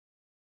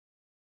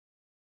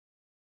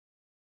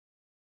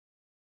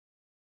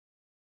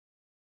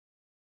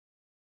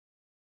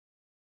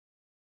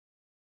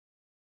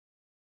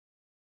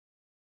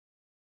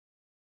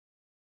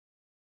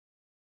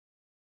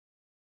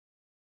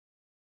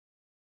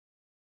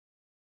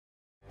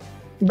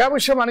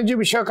ব্যবসা বাণিজ্য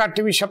বিষয়ক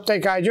RTV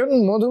সাপ্তাহিক আয়োজন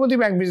মধুমতি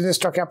ব্যাংক বিজনেস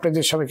টকে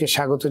আপনাদের সবাইকে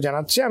স্বাগত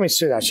জানাচ্ছি। আমি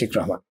সৈয়দ আশিক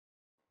রহমান।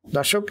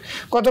 দর্শক,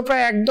 গত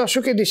প্রায় এক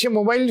দশকে দেশে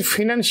মোবাইল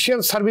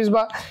ফিনান্সিয়াল সার্ভিস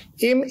বা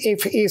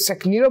এমএফএস এক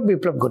নীরব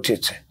বিপ্লব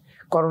ঘটিয়েছে।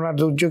 করোনার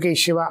দুর্যোগে এই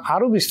সেবা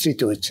আরও বিস্তৃত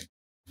হয়েছে।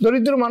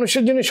 দরিদ্র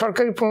মানুষের জন্য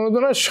সরকারি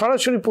প্রণোদনা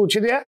সরাসরি পৌঁছে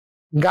দেয়া,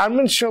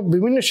 গার্মেন্টস সহ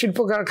বিভিন্ন শিল্প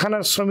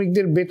কারখানার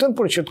শ্রমিকদের বেতন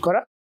পরিশোধ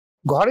করা,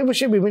 ঘরে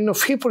বসে বিভিন্ন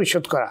ফি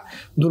পরিশোধ করা,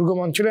 দুর্গম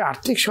অঞ্চলে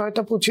আর্থিক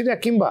সহায়তা পৌঁছে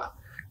দেওয়া কিংবা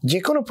যে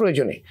কোনো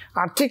প্রয়োজনে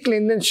আর্থিক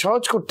লেনদেন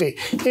সহজ করতে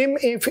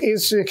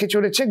এমএফএস রেখে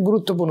চলেছে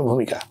গুরুত্বপূর্ণ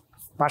ভূমিকা।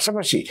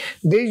 পাশাপাশি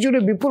দেশ জুড়ে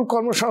বিপুল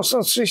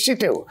কর্মসংস্থান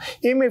সৃষ্টিতেও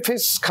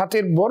এমএফএস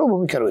খাতের বড়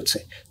ভূমিকা রয়েছে।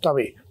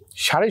 তবে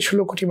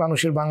 16.5 কোটি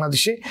মানুষের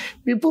বাংলাদেশে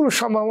বিপুল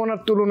সম্ভাবনার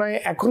তুলনায়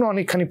এখনো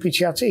অনেকখানি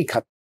পিছিয়ে আছে এই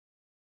খাত।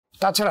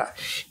 তাছাড়া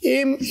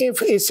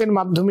এমএফএস এর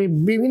মাধ্যমে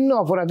বিভিন্ন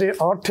অপরাধের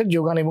অর্থের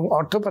যোগান এবং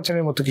অর্থ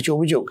পাচারের মতো কিছু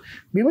অভিযোগ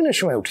বিভিন্ন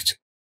সময় উঠেছে।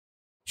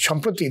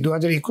 সম্প্রতি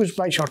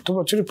 2021-22 অর্থ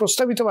বছরের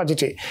প্রস্তাবিত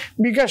বাজেটে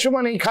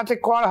বিকাশমান এই খাতে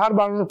কর হার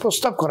বাড়ানোর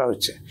প্রস্তাব করা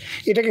হয়েছে।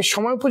 এটাকে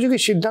সময়োপযোগী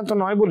সিদ্ধান্ত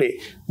নয় বলে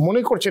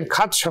মনে করছেন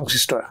খাত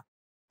সংশ্লিষ্টরা।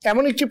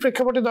 এমন একটি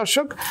প্রেক্ষাপটে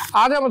দর্শক,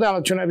 আজ আমাদের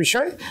আলোচনার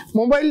বিষয়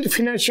মোবাইল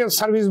ফিনান্সিয়াল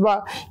সার্ভিস বা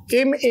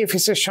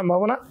এমএফএস এর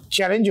সম্ভাবনা,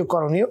 চ্যালেঞ্জ ও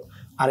করণীয়।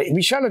 আর এই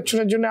বিষয়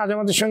আলোচনার জন্য আজ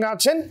আমাদের সঙ্গে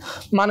আছেন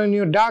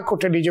মাননীয় ডাক ও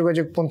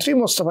টেলিযোগাযোগ মন্ত্রী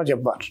মোস্তফা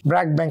জব্বার,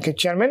 ব্র্যাক ব্যাংকের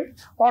চেয়ারম্যান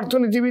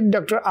অর্থনীতিবিদ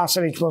ডক্টর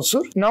আহসান এইচ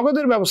মনসুর,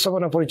 নগদের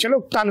ব্যবস্থাপনা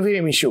পরিচালক তানভীর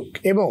মিশুক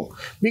এবং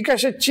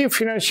বিকাশের chief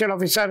financial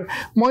officer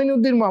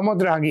Moinuddin Mohammad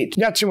রাগির।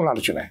 যাচ্ছে মূল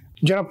আলোচনায়।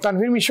 জনাব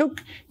তানভীর মিশুক,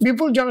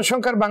 বিপুল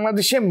জনসংখ্যার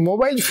বাংলাদেশে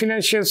মোবাইল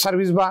ফিনান্সিয়াল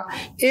সার্ভিস বা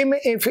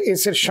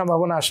এমএফএস এর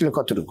সম্ভাবনা আসলে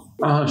কতটুকু?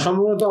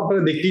 সম্ভবত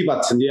আপনারা দেখতেই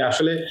পাচ্ছেন যে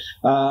আসলে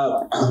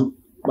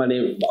মানে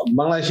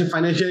বাংলাদেশের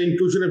ফাইন্যান্সিয়াল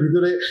ইনক্লুশনের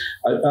ভিতরে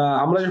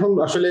আমরা যখন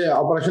আসলে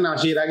অপারেশনে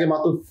আসি, এর আগে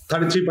মাত্র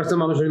 33%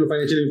 মানুষ আসলে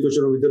ফাইন্যান্সিয়াল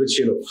ইনক্লুশনের ভিতরে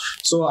ছিল।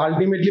 সো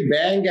আলটিমেটলি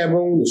ব্যাংক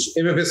এবং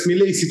এমএফএস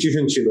মিলে এই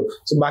সিচুয়েশন ছিল।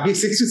 সো বাকি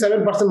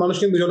 67% মানুষ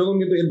কিন্তু জনগণ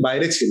কিন্তু এর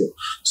বাইরে ছিল।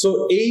 সো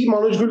এই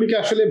মানুষগুলিকে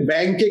আসলে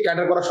ব্যাংকে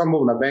ক্যাটার করা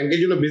সম্ভব না, ব্যাংকের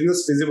জন্য বিজনেস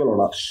ফিজিবল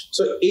না।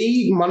 সো এই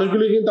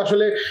মানুষগুলি কিন্তু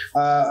আসলে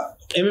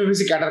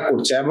এমএফএস ক্যাটার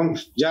করছে। এবং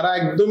যারা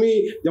একদমই,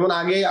 যেমন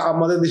আগে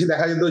আমাদের দেশে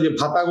দেখা যেত যে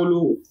ভাতাগুলো,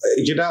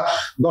 যেটা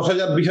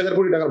 10,000 20,000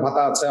 কোটি টাকার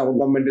ভাতা আছে আমার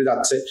গভর্নমেন্টে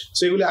যাচ্ছে,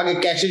 সেগুলি আগে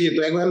ক্যাশে যেত।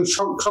 এখন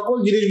সকল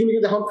জিনিসগুলি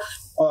কিন্তু এখন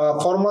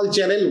ফর্মাল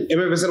চ্যানেল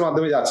এমএফএস এর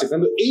মাধ্যমে যাচ্ছে।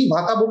 কিন্তু এই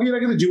ভাতাভোগীরা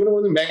কিন্তু জীবনে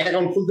কোনোদিন ব্যাংক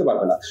অ্যাকাউন্ট খুলতে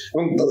পারবে না,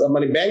 এবং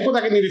মানে ব্যাংকও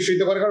তাকে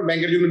নিরুৎসাহিত করে, কারণ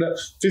ব্যাংকের জন্য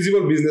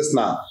ফিজিবল বিজনেস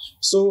না।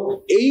 সো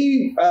এই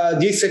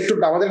যে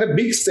সেক্টরটা আমাদের একটা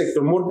বিগ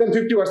সেক্টর, মোর দেন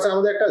 50%,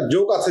 আমাদের একটা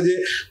জোক আছে যে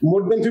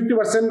মোর দেন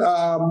 50%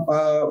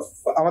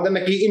 আমাদের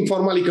নাকি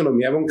ইনফর্মাল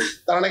ইকোনমি, এবং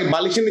তারা নাকি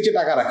বালিশের নিচে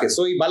টাকা রাখে।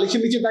 সো এই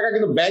বালিশের নিচে টাকা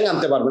কিন্তু ব্যাংক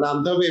আনতে পারবে না,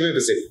 আনতে হবে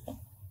এমএফএস এর।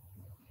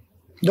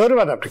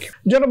 ধন্যবাদ আপনাকে।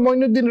 জনাব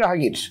মঈনুদ্দিন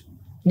রাগির,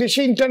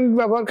 দেশে ইন্টারনেট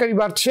ব্যবহারকারী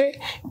বাড়ছে,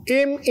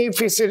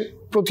 এমএফএস এর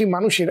প্রতি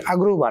মানুষের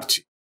আগ্রহ বাড়ছে,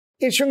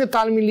 এর সঙ্গে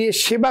তাল মিলিয়ে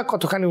সেবা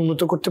কতখানি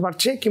উন্নত করতে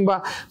পারছে কিংবা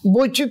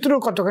বৈচিত্র্য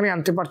কতখানি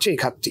আনতে পারছে এই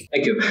খাতটি?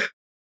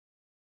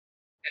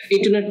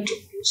 ইন্টারনেট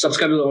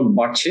সাবস্ক্রাইবার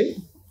বাড়ছে।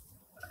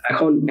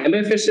 এখন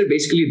এমএফএস এর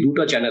বেসিক্যালি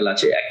দুটো চ্যানেল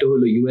আছে, একটা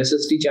হলো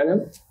ইউএসএসডি চ্যানেল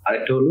আর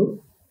একটা হলো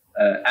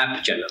app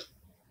channel.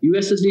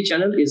 USSD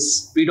channel is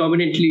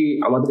predominantly,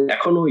 আমাদের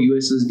এখনো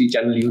ইউএসএসডি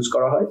চ্যানেল ইউজ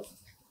করা হয়।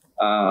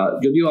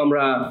 যদিও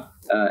আমরা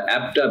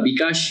অ্যাপটা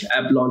বিকাশ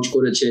অ্যাপ লঞ্চ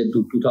করেছে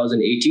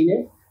 2018-এ,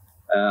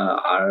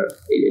 আর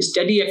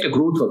স্টাডি একটা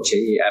গ্রোথ হচ্ছে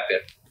এই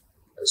অ্যাপের।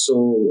 So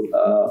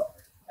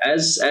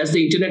as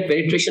the internet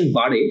penetration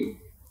বাড়ে,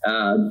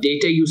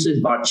 data usage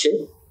বাড়ছে,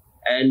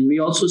 and we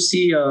also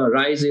see a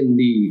rise in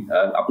the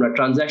আপনার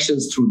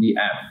transactions through the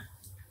app.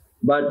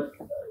 But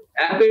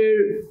অ্যাপের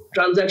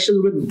ট্রানজাকশন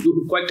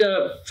কয়েকটা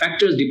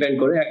ফ্যাক্টরস ডিপেন্ড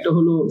করে। একটা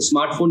হলো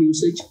smartphone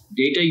usage,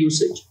 data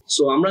usage.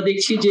 So আমরা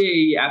দেখছি যে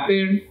এই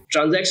অ্যাপের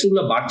ট্রানজাকশন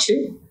গুলো বাড়ছে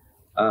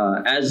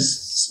অ্যাজ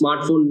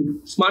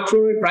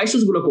স্মার্টফোনের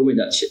প্রাইসেস গুলো কমে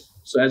যাচ্ছে।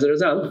 So as a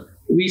result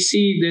we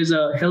see there is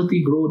a healthy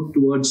growth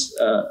towards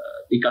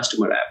the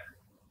customer app.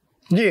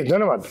 জি,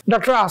 ধন্যবাদ।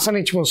 ডক্টর আহসান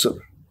এইচ মনসুর,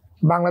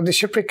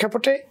 বাংলাদেশের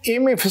প্রেক্ষাপটে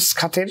এমএফএস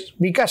খাতের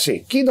বিকাশে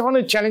কি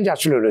ধরনের চ্যালেঞ্জ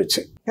আসলে রয়েছে?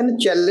 এখানে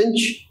চ্যালেঞ্জ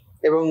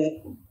এবং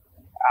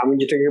আমি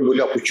যেটাকে বলি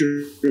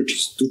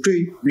অপরচুনিটিস, দুটোই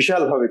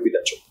বিশালভাবে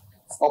বিরাজ।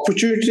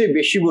 অপরচুনিটি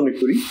বেশি মনে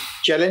করি,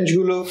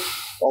 চ্যালেঞ্জগুলো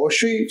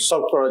অবশ্যই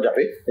সলভ করা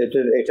যাবে।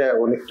 এটা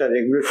অনেকটা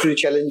রেগুলেটরি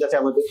চ্যালেঞ্জ আছে,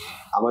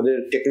 আমাদের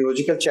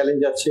টেকনোলজিক্যাল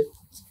চ্যালেঞ্জ আছে,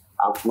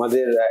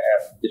 আমাদের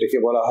যেটাকে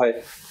বলা হয়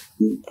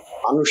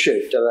মানুষের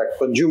যারা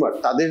কনজিউমার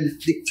তাদের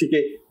দিক থেকে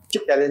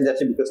চ্যালেঞ্জ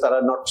আছে, বিকজ তারা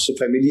not so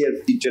familiar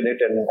internet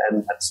and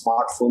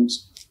smartphones,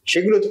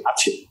 সেগুলো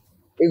আছে।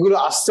 এগুলো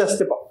আস্তে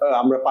আস্তে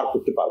আমরা পার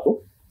করতে পারবো।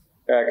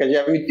 কাজে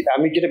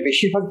আমি যেটা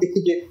বেশিরভাগ দেখি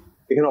যে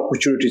এখানে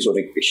অপরচুনিটিস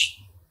অনেক বেশি।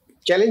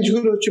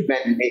 চ্যালেঞ্জগুলো হচ্ছে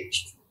ম্যান-মেড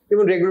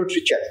এবং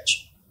রেগুলেটরি চ্যালেঞ্জ।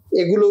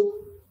 এগুলো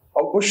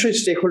অবশ্যই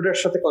স্টেক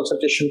হোল্ডারের সাথে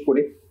কনসালটেশন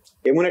করে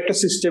এমন একটা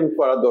সিস্টেম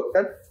করা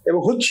দরকার, এবং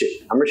হচ্ছে,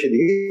 আমরা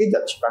সেদিকেই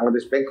যাচ্ছি।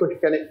 বাংলাদেশ ব্যাংকও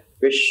এখানে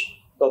বেশ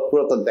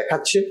তৎপরতা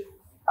দেখাচ্ছে।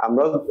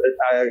 আমরা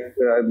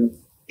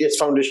গেস্ট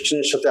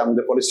ফাউন্ডেশনের সাথে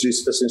আমাদের পলিসি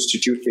রিসার্চ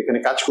ইনস্টিটিউট এখানে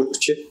কাজ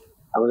করছে।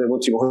 আমাদের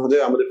মন্ত্রী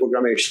মহোদয় আমাদের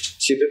প্রোগ্রামে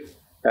এসেছিলেন,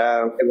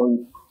 এবং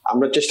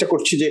আমরা চেষ্টা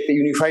করছি যে একটা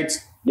ইউনিফাইড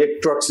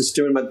নেটওয়ার্ক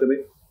সিস্টেমের মাধ্যমে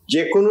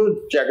যে কোনো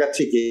জায়গা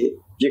থেকে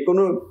যে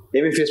কোনো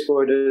এমএফএস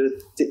প্রোভাইডার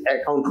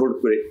অ্যাকাউন্ট হোল্ড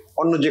করে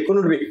অন্য যে কোনো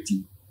ব্যক্তি,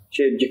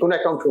 সে যে কোনো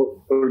অ্যাকাউন্ট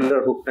হোল্ডার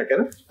হোক না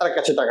কেন, তার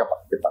কাছে টাকা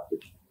পাঠাতে পারবে।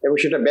 এবং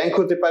সেটা ব্যাংক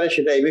হতে পারে,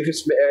 সেটা এমএফএস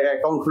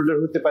অ্যাকাউন্ট হোল্ডার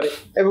হতে পারে,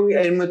 এবং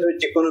এর মধ্যে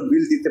যে কোনো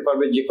বিল দিতে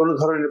পারবে, যে কোনো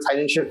ধরনের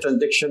ফাইন্যান্সিয়াল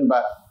ট্রানজাকশন বা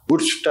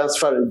goods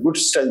transfer,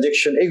 goods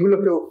transaction,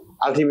 এগুলোকেও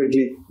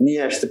ultimately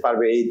নিয়ে আসতে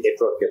পারবে এই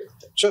নেটওয়ার্কের।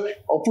 সো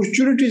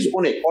অপরচুনিটিস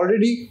অনেক।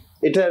 অলরেডি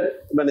এটার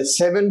মানে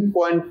 7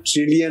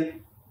 ট্রিলিয়ন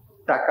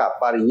টাকা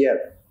পার ইয়ার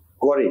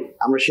করে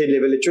আমরা সেই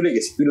লেভেলে চলে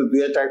গেছি। কিন্তু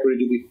 2000 টাকা করে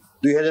যদি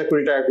 2000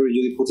 কোটি টাকা করে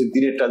যদি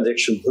প্রতিদিনের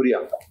ট্রানজাকশন ধরি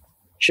আমরা,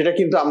 সেটা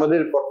কিন্তু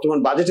আমাদের বর্তমান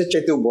বাজেটের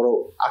চাইতেও বড়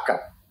আকার।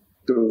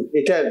 তো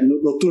এটা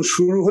নতুন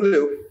শুরু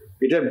হলেও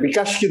এটার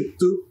বিকাশ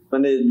কিন্তু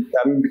মানে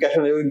আমি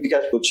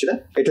বিকাশ করছি না,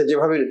 এটা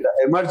যেভাবে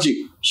এমার্জিং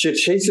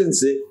সেই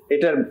সেন্সে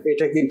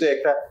এটা কিন্তু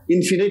একটা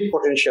ইনফিনিট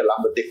পটেনশিয়াল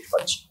আমরা দেখতে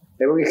পাচ্ছি।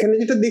 এবং এখানে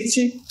যেটা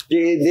দেখছি যে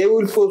they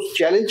will pose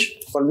challenge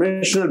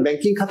conventional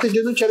banking খাতের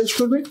জন্য চ্যালেঞ্জ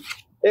করবে,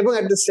 এবং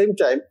at the same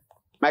time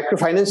micro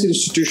finance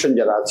institution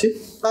যারা আছে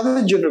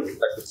তাদের জন্য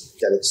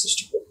চ্যালেঞ্জ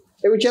সৃষ্টি করবে।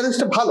 এবং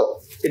চ্যালেঞ্জটা ভালো,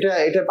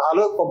 এটা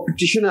ভালো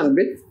কম্পিটিশন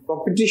আনবে।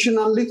 কম্পিটিশন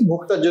আনলে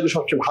ভোক্তার জন্য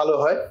সবচেয়ে ভালো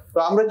হয়। তো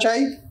আমরা চাই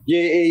যে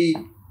এই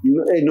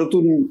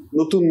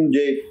নতুন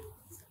যে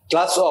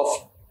ক্লাস অফ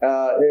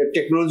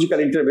টেকনোলজিক্যাল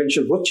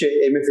ইন্টারভেনশন হচ্ছে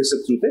এমএফএস এর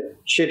থ্রুতে,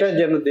 সেটা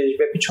যেন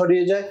দেশব্যাপী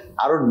ছড়িয়ে যায়,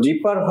 আরো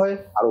ডিপার হয়,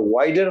 আরো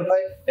ওয়াইডার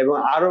হয়, এবং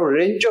আরো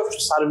রেঞ্জ অফ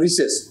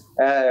সার্ভিসেস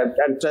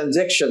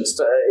ট্রানজাকশনস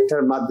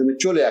এটার মাধ্যমে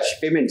চলে আসে,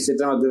 পেমেন্টস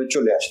এটার মাধ্যমে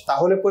চলে আসে।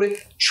 তাহলে পরে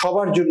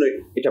সবার জন্য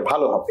এটা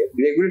ভালো হবে।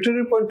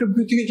 রেগুলেটরি পয়েন্ট অফ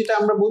ভিউ থেকে যেটা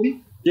আমরা বলি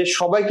যে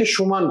সবাইকে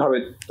সমানভাবে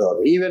দিতে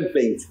হবে, ইভেন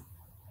প্লেইং ফিল্ড।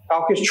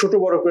 কাউকে ছোট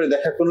বড় করে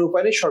দেখার কোনো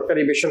উপায় নেই,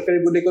 সরকারি বেসরকারি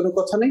বলে কোনো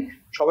কথা নেই,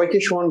 সবাইকে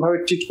সমানভাবে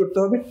ট্রিট করতে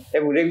হবে।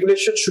 এবং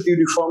regulation should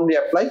uniformly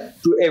apply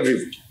to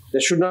everybody,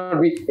 there should not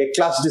be a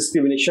class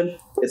discrimination,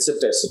 etc.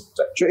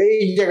 So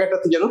এই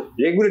জায়গাটাতে যেন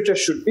রেগুলেটর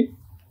শুড বি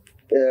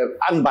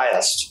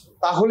আনবায়াসড,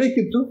 তাহলেই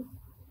কিন্তু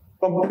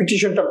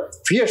কম্পিটিশনটা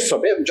ফিয়ার্স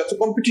হবে। যত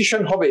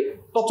কম্পিটিশন হবে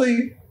ততই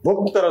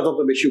ভোক্তারা তত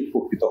বেশি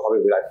উপকৃত হবে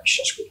বলে আমি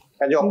বিশ্বাস করি।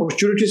 কাজে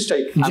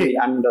অপরচুনিটিসটাই আমি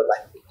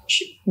আন্ডারলাইন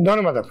করছি।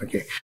 ধন্যবাদ আপনাকে।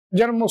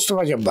 জনাব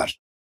মোস্তফা জব্বার,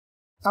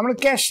 আমরা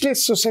ক্যাশলেস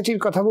সোসাইটির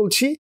কথা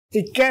বলছি।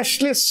 এই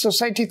ক্যাশলেস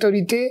সোসাইটি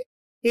তৈরিতে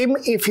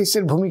এমএফএস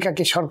এর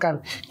ভূমিকাকে সরকার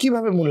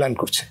কিভাবে মূল্যায়ন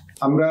করছে?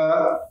 আমরা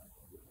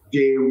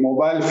যে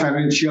মোবাইল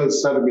ফাইন্যান্সিয়াল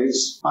সার্ভিস,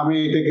 আমি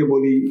এটাকে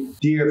বলি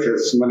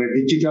ডিএফএস, মানে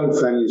ডিজিটাল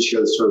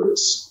ফাইন্যান্সিয়াল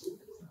সার্ভিস।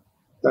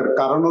 তার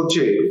কারণ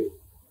হচ্ছে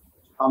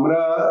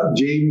আমরা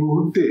যেই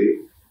মুহূর্তে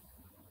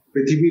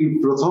পৃথিবীর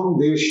প্রথম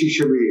দেশ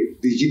হিসেবে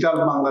ডিজিটাল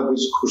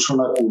বাংলাদেশ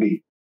ঘোষণা করি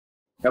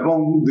এবং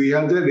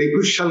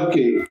 2021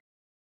 সালকে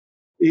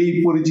এই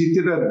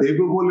পরিচিতিটা দেব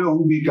বলে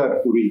অঙ্গীকার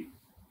করি,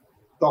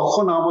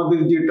 তখন আমাদের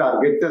যে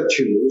টার্গেটটা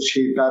ছিল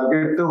সেই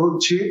টার্গেটটা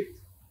হচ্ছে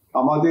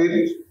আমাদের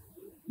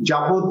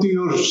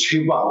যাবতীয়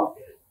সেবা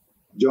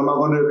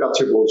জনগণের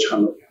কাছে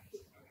পৌঁছানো।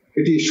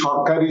 এটি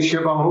সরকারি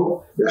সেবা হোক,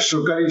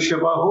 বেসরকারি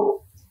সেবা হোক।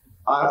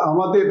 আর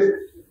আমাদের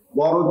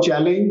বড়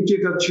চ্যালেঞ্জ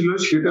যেটা ছিল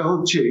সেটা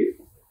হচ্ছে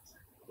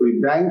ওই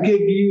ব্যাংকে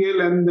গিয়ে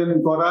লেনদেন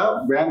করা,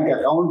 ব্যাংক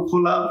অ্যাকাউন্ট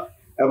খোলা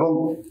এবং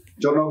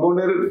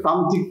জনগণের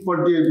প্রান্তিক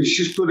পর্যায়ে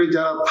বিশেষ করে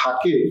যারা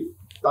থাকে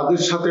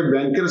তাদের সাথে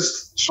ব্যাংকের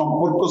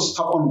সম্পর্ক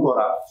স্থাপন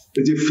করা।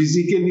 যে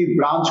ফিজিক্যালি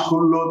ব্রাঞ্চ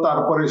করলো,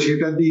 তারপরে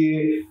সেটা দিয়ে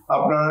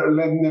আপনার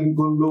লেনদেন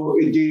করলো,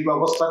 এই যে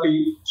ব্যবস্থাটি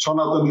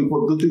সনাতনী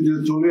পদ্ধতিতে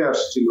চলে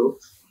আসছিল,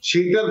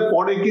 সেইটার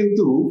পরে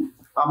কিন্তু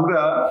আমরা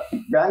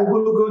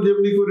ব্যাংকগুলোকেও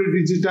যেমনি করে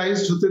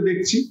ডিজিটাইজড হতে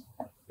দেখছি,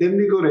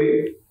 তেমনি করে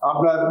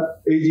আপনার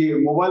এই যে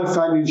মোবাইল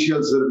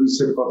ফাইন্যান্সিয়াল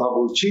সার্ভিসের কথা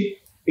বলছি,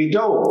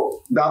 এটাও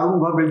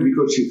দারুণভাবে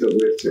বিকশিত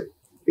হয়েছে।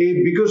 এই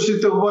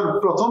বিকশিত হওয়ার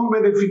প্রথম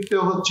বেনিফিটটা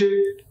হচ্ছে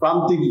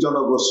প্রান্তিক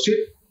জনগোষ্ঠী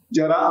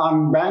যারা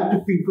আনব্যাংকড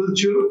পিপল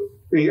ছিল,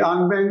 এই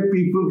আনব্যাংকড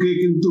পিপলকে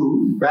কিন্তু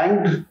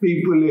ব্যাংকড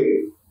পিপলে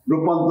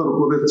রূপান্তর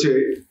করেছে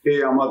এই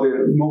আমাদের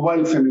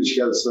মোবাইল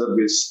ফাইন্যান্সিয়াল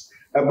সার্ভিস।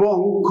 এবং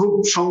খুব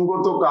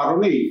সঙ্গত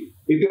কারণেই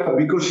এটা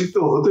বিকশিত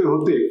হতে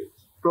হতে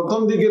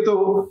প্রথম দিকে তো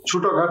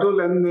ছোটখাটো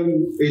লেনদেন,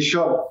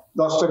 এইসব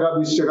 10 টাকা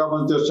 20 টাকা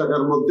 50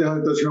 টাকার মধ্যে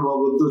হয়তো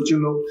সীমাবদ্ধ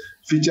ছিল।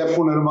 ফিচার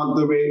ফোনের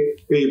মাধ্যমে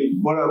এই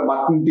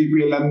বাটন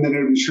টিপে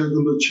লেনদেনের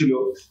বিষয়গুলো ছিল।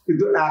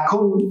 কিন্তু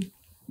এখন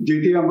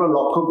যেটি আমরা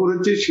লক্ষ্য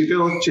করেছি সেটা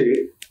হচ্ছে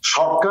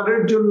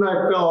সরকারের জন্য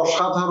একটা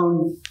অসাধারণ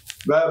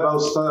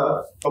ব্যবস্থা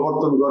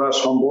প্রবর্তন করা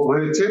সম্ভব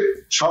হয়েছে।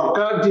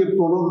 সরকার যে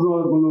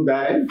প্রণোদনাগুলো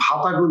দেয়,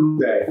 ভাতাগুলো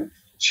দেয়,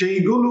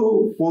 সেইগুলো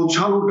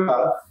পৌঁছানোটা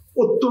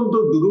অত্যন্ত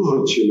দুরূহ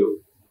ছিল।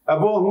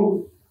 এবং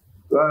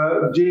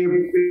যে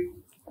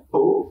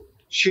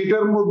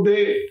সেটার মধ্যে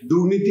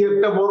দুর্নীতি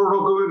একটা বড়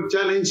রকমের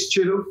চ্যালেঞ্জ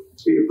ছিল,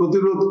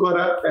 প্রতিরোধ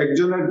করা,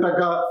 একজনের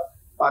টাকা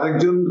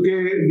আরেকজনকে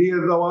দিয়ে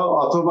দেওয়া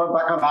অথবা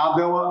টাকা না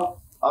দেওয়া,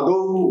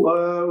 আদৌ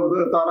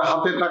তার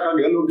হাতে টাকা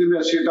গেল কিনা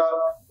সেটা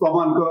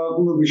প্রমাণ করার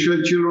কোনো বিষয়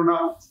ছিল না।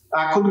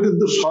 এখন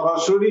কিন্তু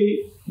সরাসরি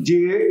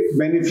যে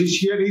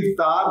বেনিফিশিয়ারি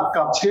তার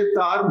কাছে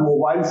তার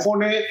মোবাইল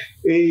ফোনে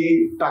এই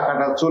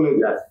টাকাটা চলে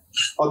যায়।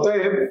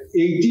 অতএব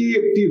এইটি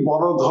একটি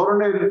বড়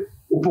ধরনের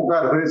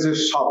উপকার হয়েছে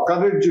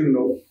সরকারের জন্য,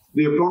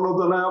 যে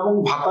প্রণোদনা এবং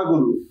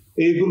ভাতাগুলো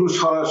এইগুলো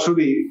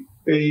সরাসরি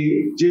এই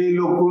যে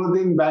লোক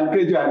কোনোদিন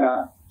ব্যাংকে যায় না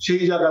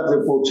সেই জায়গাতে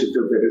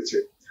পৌঁছতে পেরেছে।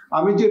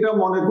 আমি যেটা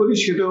মনে করি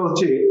সেটা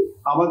হচ্ছে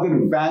আমাদের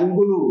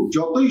ব্যাংকগুলো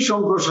যতই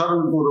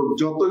সম্প্রসারণ করুক,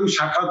 যতই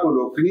শাখা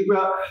করুক,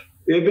 কিংবা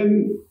ইভেন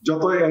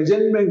যত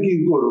এজেন্ট ব্যাংকিং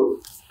করুক,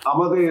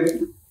 আমাদের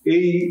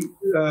এই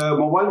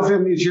মোবাইল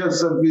ফাইন্যান্সিয়াল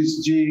সার্ভিস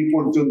যে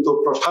পর্যন্ত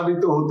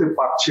প্রসারিত হতে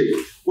পারছে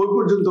ওই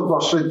পর্যন্ত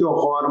প্রসারিত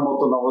হওয়ার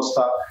মতন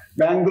অবস্থা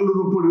ব্যাংকগুলোর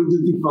উপরে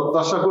যদি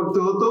প্রত্যাশা করতে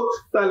হতো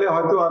তাহলে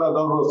হয়তো আর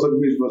 10 বছর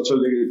 20 বছর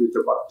লেগে যেতে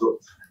পারতো।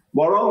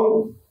 বরং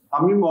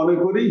আমি মনে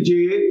করি যে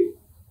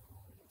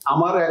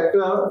আমার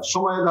একটা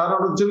সময়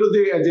ধারণা ছিল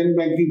যে এজেন্ট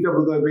ব্যাংকিংটা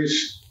বোধহয় বেশ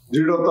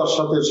দৃঢ়তার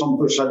সাথে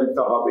সম্প্রসারিত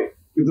হবে,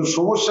 কিন্তু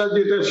সমস্যা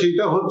যেটা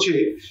সেটা হচ্ছে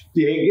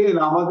যে এগেন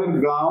আমাদের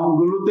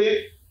গ্রামগুলোতে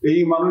এই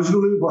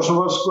মানুষগুলোই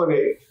বসবাস করে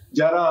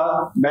যারা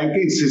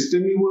ব্যাংকিং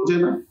সিস্টেমই বোঝে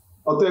না।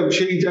 অতএব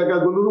সেই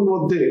জায়গাগুলোর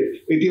মধ্যে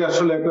এটি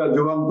আসলে একটা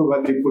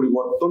যুগান্তকারী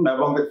পরিবর্তন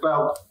এবং একটা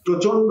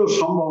প্রচন্ড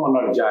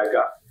সম্ভাবনার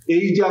জায়গা।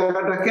 এই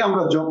জায়গাটাকে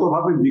আমরা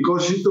যতভাবে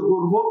বিকশিত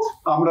করব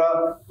আমরা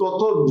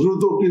তত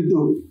দ্রুত কিন্তু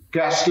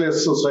ক্যাশলেস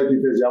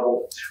সোসাইটিতে যাব।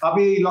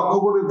 আপনি লক্ষ্য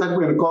করে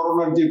থাকবেন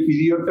করোনার যে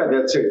পিরিয়ডটা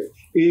গেছে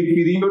এই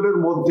পিরিয়ডের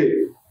মধ্যে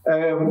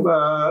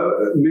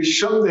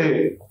নিঃসন্দেহে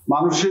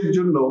মানুষের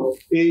জন্য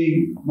এই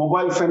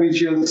মোবাইল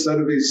ফাইন্যান্সিয়াল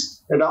সার্ভিস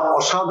এটা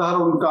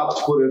অসাধারণ কাজ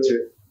করেছে।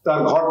 তার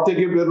ঘর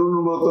থেকে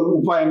বেরোনোর মতন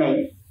উপায় নাই,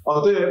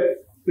 অতএব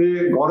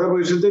ঘরে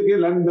বসে থেকে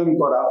লেনদেন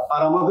করা।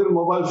 আর আমাদের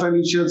মোবাইল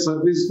ফাইন্যান্সিয়াল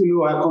সার্ভিস গুলো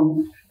এখন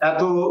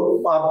এত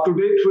আপ টু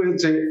ডেট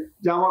হয়েছে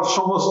যে আমার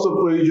সমস্ত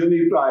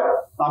প্রয়োজনই প্রায়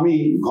আমি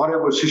ঘরে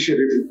বসে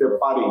সেরে ফেলতে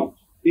পারি।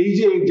 এই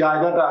যে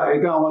জায়গাটা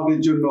এটা আমাদের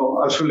জন্য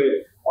আসলে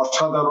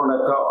অসাধারণ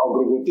একটা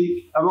অগ্রগতি,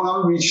 এবং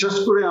আমি বিশ্বাস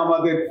করি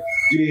আমাদের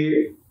যে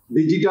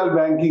ডিজিটাল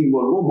ব্যাংকিং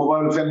বলবো,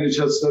 মোবাইল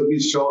ফাইন্যান্সিয়াল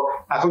সার্ভিস সহ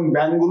এখন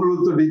ব্যাংকগুলোর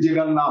তো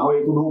ডিজিটাল না হয়ে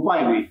কোনো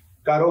উপায় নেই,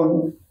 কারণ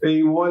এই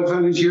মোবাইল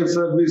ফাইন্যান্সিয়াল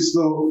সার্ভিস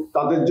তো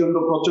তাদের জন্য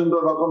প্রচন্ড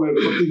রকমের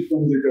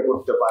প্রতিদ্বন্দ্বিতা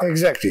করতে পারে।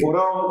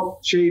 ওরাও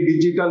সেই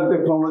ডিজিটাল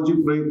টেকনোলজি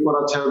প্রয়োগ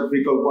করা ছাড়া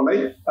বিকল্প নাই,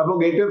 এবং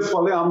এটার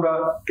ফলে আমরা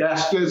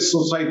ক্যাশলেস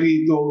সোসাইটি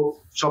তো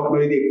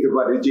স্বপ্নই দেখতে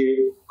পারি যে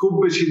খুব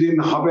বেশি দিন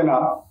হবে না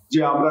যে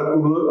আমরা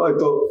কোনো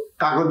হয়তো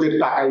কাগজের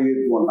টাকাই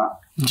দেখবো না,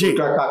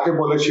 যেটা কাকে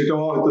বলে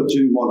সেটাও হয়তো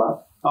চিনবো না।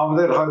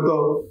 আমাদের হয়তো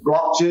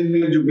ব্লক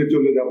চেইনের যুগে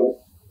চলে যাব,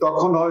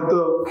 তখন হয়তো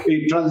এই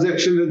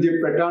ট্রানজাকশনের যে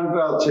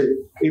প্যাটার্নটা আছে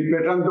এই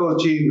প্যাটার্নটা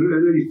হচ্ছে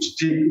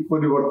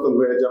পরিবর্তন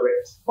হয়ে যাবে।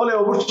 ফলে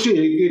অবশ্যই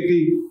এটি একটি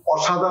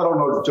অসাধারণ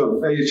অর্জন।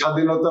 এই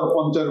স্বাধীনতার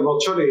 50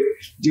 বছরে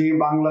যে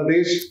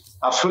বাংলাদেশ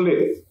আসলে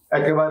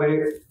একেবারে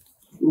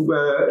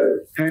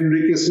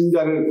হেনরি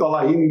কিসিঞ্জারের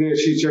তলাহীন দেশ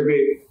হিসেবে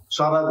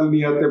সারা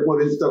দুনিয়াতে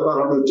পরিচিত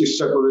করানোর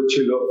চেষ্টা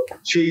করেছিল,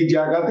 সেই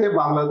জায়গাতে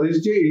বাংলাদেশ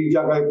যে এই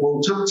জায়গায়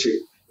পৌঁছাচ্ছে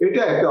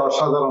এটা একটা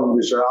অসাধারণ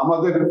বিষয়।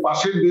 আমাদের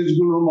পাশের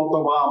দেশগুলোর মতো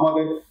বা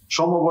আমাদের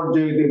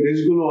সমপর্যায়ে যে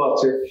দেশগুলো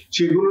আছে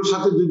সেগুলোর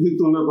সাথে যদি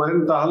তুলনা করেন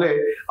তাহলে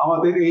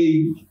আমাদের এই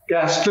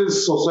ক্যাশলেস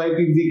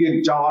সোসাইটির দিকে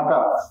যাওয়াটা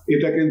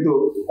এটা কিন্তু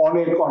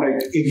অনেক অনেক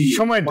এগিয়ে।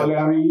 ফলে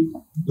আমি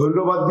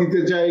ধন্যবাদ দিতে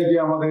চাই যে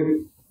আমাদের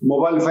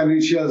মোবাইল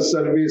ফাইন্যান্সিয়াল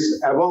সার্ভিস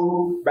এবং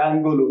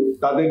ব্যাংকগুলো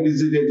তাদের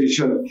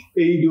ডিজিটাইজেশন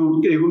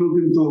এগুলো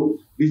কিন্তু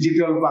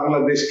ডিজিটাল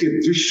বাংলাদেশকে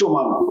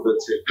দৃশ্যমান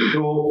করেছে,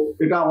 তো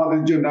এটা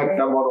আমাদের জন্য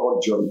একটা বড়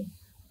অর্জন।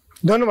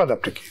 ধন্যবাদ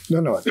আপনাকে।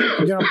 ধন্যবাদ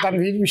জনাব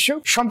তানভীর বিশ্ব।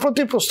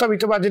 সম্প্রতি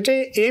প্রস্তাবিত বাজেটে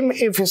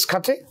এমএফএস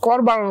খাতে কর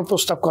বাড়ানোর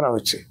প্রস্তাব করা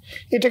হয়েছে,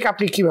 এটাকে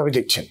আপনি কিভাবে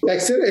দেখছেন?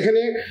 ট্যাক্সের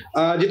এখানে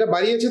যেটা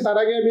বাড়িয়েছে তার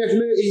আগে আমি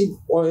আসলে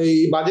এই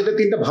বাজেটের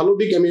 3টা ভালো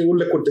দিক আমি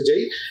উল্লেখ করতে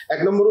চাই।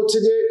 1 নম্বর হচ্ছে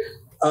যে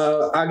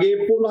আগে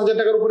 15,000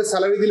 টাকার উপরে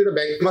স্যালারি দিলে এটা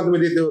ব্যাংকের মাধ্যমে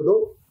দিতে হতো,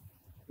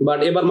 বাট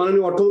এবার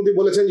মাননীয় অর্থমন্ত্রী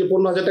বলেছেন যে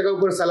 15,000 টাকার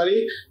উপরে স্যালারি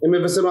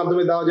এমএফএস এর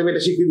মাধ্যমে দেওয়া যাবে,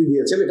 এটা স্বীকৃতি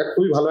দিয়েছেন। এটা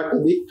খুবই ভালো একটা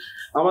দিক।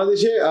 আমাদের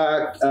দেশে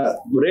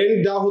রেন্ট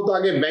দেওয়া হতো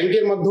আগে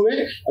ব্যাংকের মাধ্যমে,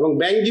 এবং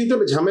ব্যাংক যেহেতু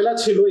ঝামেলা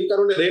ছিল এই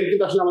কারণে রেন্ট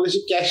কিন্তু আসলে আমাদের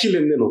দেশে ক্যাশই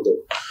লেনদেন হতো,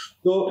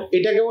 তো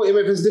এটাকেও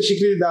এমএফএস দিয়ে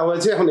স্বীকৃতি দেওয়া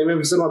হয়েছে। এখন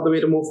এমএফএস এর মাধ্যমে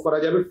এটা মুভ করা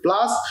যাবে।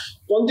 প্লাস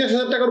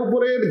 50,000 টাকার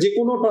উপরে যে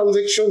কোনো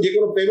ট্রানজাকশন, যে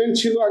কোনো পেমেন্ট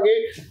ছিল আগে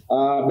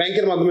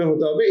ব্যাংকের মাধ্যমে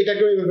হতে হবে,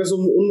 এটাকেও এমএফএস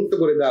উন্মুক্ত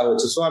করে দেওয়া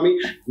হয়েছে। সো আমি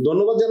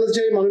ধন্যবাদ জানাতে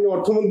চাই মাননীয়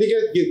অর্থমন্ত্রীকে,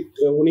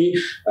 উনি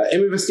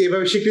এমএফএস কে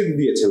এভাবে স্বীকৃতি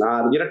দিয়েছেন।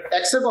 আর যেটা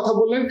ট্যাক্সের কথা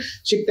বললেন,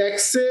 সেই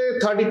ট্যাক্সে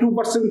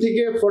 32%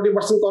 থেকে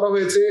 40% করা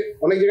হয়েছে।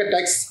 অনেক জায়গায়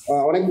ট্যাক্স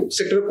অনেক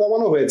সেক্টরে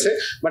কমানো হয়েছে,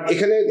 বাট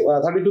এখানে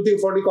 32 থেকে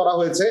 40 করা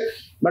হয়েছে।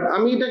 বাট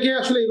আমি এটাকে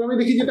আসলে এইভাবে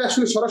দেখি যেটা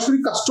আসলে সরাসরি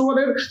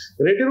কাস্টমারের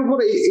রেটের উপর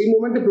এই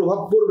মোমেন্টে প্রভাব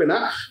পড়বে না,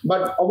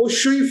 বাট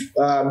অবশ্যই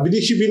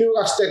বিদেশি বিনিয়োগ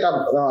আসতে একটা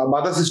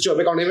বাধা সৃষ্টি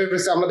হবে। কারণ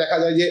এমএফএস আমরা দেখা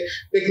যায় যে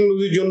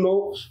টেকনোলজির জন্য,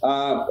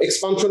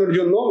 এক্সপানশনের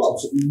জন্য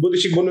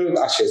বৈদেশিক বিনিয়োগ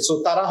আসে। সো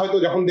তারা হয়তো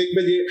যখন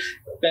দেখবে যে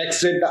ট্যাক্স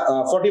রেট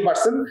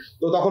 40%,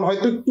 তো তখন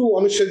হয়তো একটু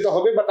অনিশ্চয়তা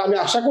হবে। বাট আমি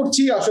আশা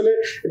করছি আসলে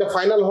এটা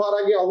ফাইনাল হওয়ার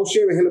আগে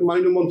অবশ্যই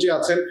মাননীয় মন্ত্রী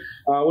আছেন,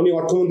 উনি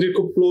অর্থমন্ত্রীর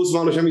খুব ক্লোজ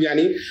মানুষ আমি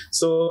জানি,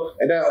 সো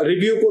এটা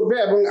রিভিউ করবে,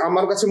 এবং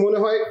আমার কাছে মনে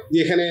হয় যে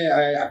এখানে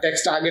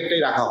ট্যাক্সটা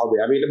আগেরটাই রাখা হবে,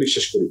 আমি এটা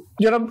বিশ্বাস করি।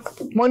 জনাব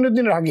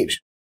মঈনুদ্দিন রাগীর,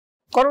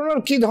 করোনার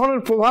কি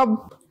ধরনের প্রভাব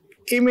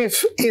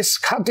এমএফএস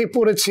খাতে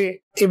পড়েছে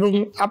এবং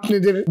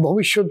আপনাদের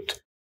ভবিষ্যৎ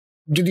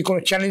যদি কোনো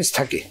চ্যালেঞ্জ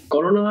থাকে?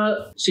 করোনা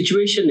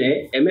সিচুয়েশনে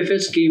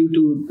MFS came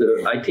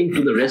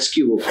to the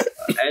rescue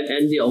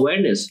and the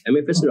awareness.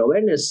 MFS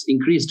awareness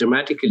increased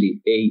dramatically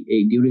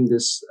during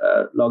this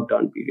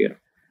lockdown period.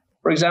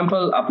 For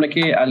example,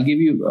 I'll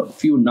give you a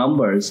few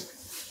numbers.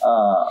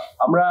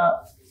 আমরা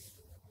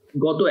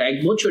গত এক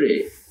বছরে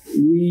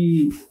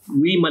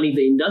we money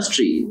the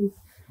industry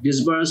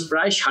disbursed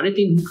প্রায়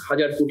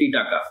 3,500 কোটি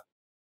টাকা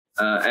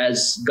as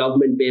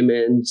government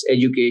payments,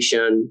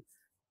 education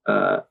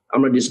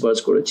আমরা disburse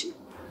করেছি।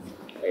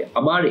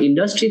 আবার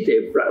ইন্ডাস্ট্রিতে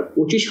প্রায়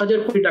 25,000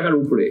 কোটি টাকার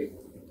উপরে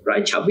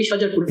প্রায়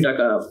 26,000 কোটি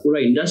টাকা পুরো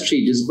ইন্ডাস্ট্রি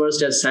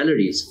ডিসবার্সড অ্যাজ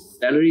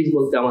স্যালারিজ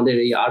বলতে আমাদের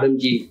এই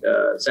RMG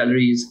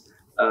salaries,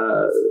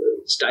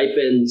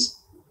 stipends.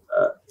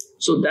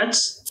 So that's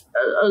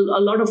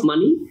a lot of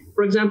money.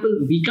 For example,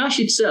 Bikash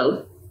itself,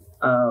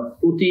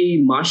 প্রতি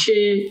মাসে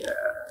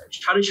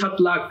 7.5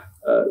 lakh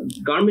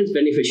garments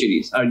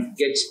beneficiaries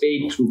gets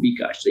paid through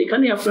Bikash. So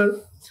এখানে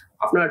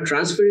আপনার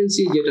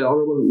ট্রান্সপারেন্সি, যেটা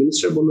অনারেবল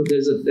মিনিস্টার বললো,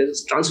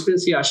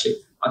 ট্রান্সপারেন্সি আছে,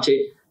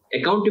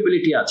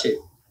 অ্যাকাউন্টেবিলিটি আছে।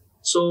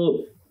 So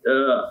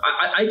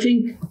I think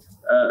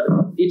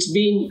it's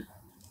been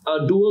a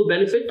dual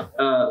benefit.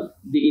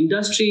 The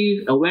industry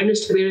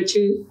awareness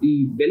বেড়েছে, the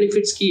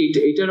benefits কি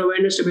এটার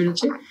awareness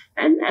বেড়েছে,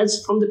 and as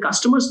from the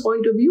customer's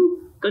point of view,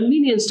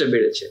 convenience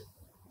বেড়েছে।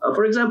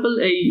 For example,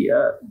 এই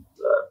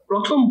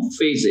প্রথম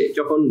ফেজে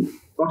যখন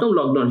প্রথম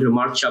লকডাউন ছিল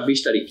মার্চ 26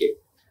 তারিখে,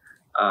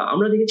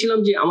 আমরা দেখেছিলাম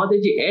যে আমাদের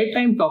যে air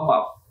time top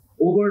up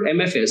over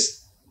MFS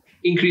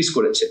increase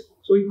করেছে।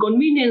 সো এই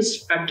convenience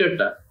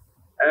ফ্যাক্টরটা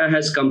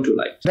has come to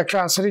light. Doctor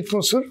আসারিফ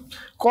Mansur,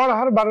 কর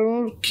হার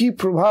বাড়ানোর কি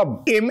প্রভাব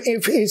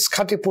এমএফএস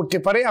খাতে পড়তে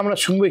পারে আমরা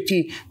শুনবো একটি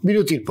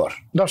বিরতির পর।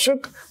 দর্শক,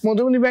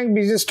 মধুমনি ব্যাংক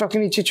বিজনেস টকে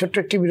নিচ্ছে ছোট্ট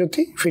একটি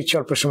বিরতি, ফিরছি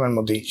অল্প সময়ের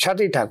মধ্যেই,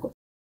 সাথেই থাকুন।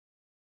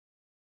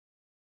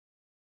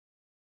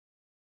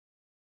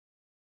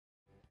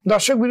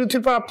 দর্শক,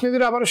 বিরতির পর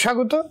আপনাদের আবারও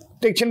স্বাগত।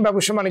 দেখছেন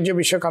ব্যবসা বাণিজ্য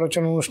বিষয়ক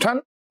আলোচনা অনুষ্ঠান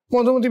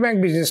মধুমতি ব্যাংক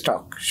বিজনেস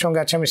টক। সঙ্গে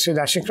আছে আমি সৈয়দ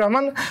আশিক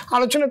রহমান।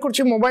 আলোচনা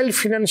করছি মোবাইল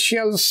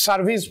ফিনান্সিয়াল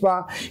সার্ভিস বা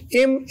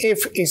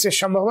এমএফএস এর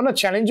সম্ভাবনা,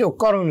 চ্যালেঞ্জ ও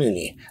করণীয়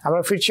নিয়ে।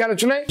 আমরা ফিরছি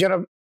আলোচনায়। যারা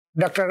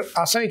ডক্টর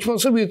আসারিফ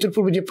মনসুর, বিরতির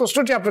পূর্বে যে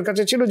প্রশ্নটি আপনার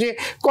কাছে ছিল যে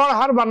কর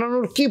হার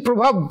বাড়ানোর কি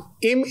প্রভাব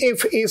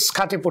এমএফএস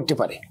খাতে পড়তে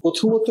পারে?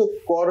 প্রথমত,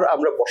 কর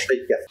আমরা বসাই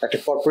কেন? একটা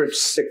কর্পোরেট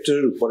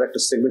সেক্টরের উপর একটা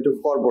সেগমেন্টের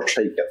কর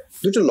বসাই কেন?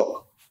 দুটো লক্ষ্য।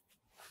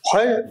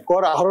 হয়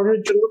কর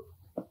আহরণের জন্য,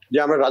 যে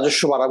আমরা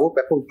রাজস্ব বাড়াবো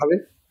ব্যাপকভাবে,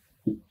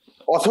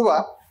 অথবা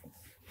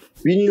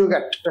বিনিয়োগ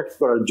অ্যাট্রাক্ট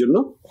করার জন্য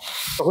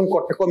তখন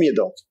করটা কমিয়ে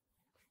দেওয়া।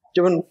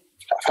 যেমন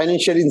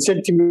ফাইন্যান্সিয়াল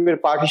ইনসেন্টিভের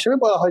পার্ট হিসেবে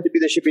বলা হয় যে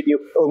বিদেশি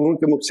বিনিয়োগ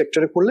অমুক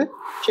সেক্টরে করলে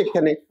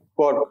সেখানে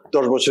কর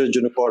 10 বছরের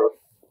জন্য কর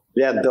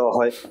রেয়াত দেওয়া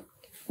হয়,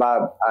 বা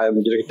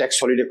যেটাকে ট্যাক্স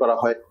হলিডে করা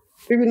হয়,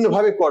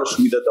 বিভিন্নভাবে কর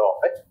সুবিধা দেওয়া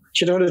হয়।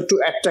 সেটা হলো টু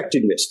অ্যাট্রাক্ট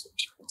ইনভেস্টমেন্ট।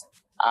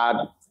 আর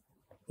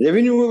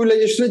রেভিনিউ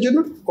মোবিলাইজেশনের জন্য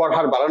কর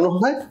হার বাড়ানো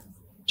হয়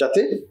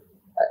যাতে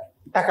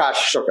টাকা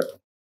আসে সরকার।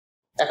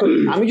 এখন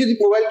আমি যদি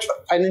মোবাইল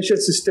ফাইন্যান্সিয়াল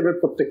সিস্টেমের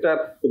প্রত্যেকটা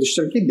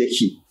প্রতিষ্ঠানকে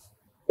দেখি,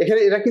 এখানে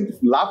এরা কিন্তু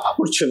লাভ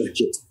করছে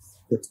নাকি,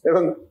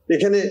 এবং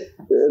এখানে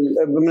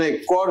মানে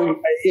কর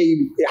এই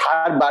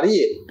হার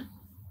বাড়িয়ে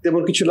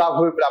তেমন কিছু লাভ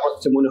হবে বলে আমার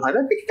কাছে মনে হয়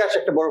না। বিকাশ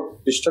একটা বড়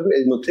প্রতিষ্ঠান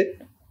এর মধ্যে,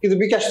 কিন্তু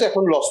বিকাশ তো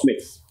এখন লস মেক।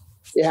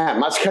 হ্যাঁ,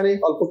 মাঝখানে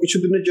অল্প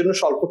কিছুদিনের জন্য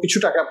স্বল্প কিছু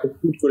টাকা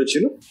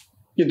করেছিল,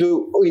 কিন্তু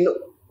ওই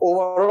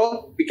ওভারঅল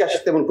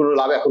বিকাশের তেমন কোনো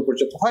লাভ এখন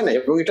পর্যন্ত হয় না।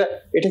 এবং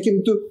এটা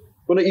কিন্তু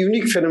কোনো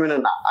ইউনিক ফেনোমেনা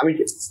না। আমি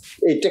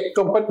এই টেক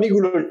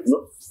কোম্পানিগুলোর জন্য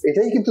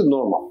এটাই কিন্তু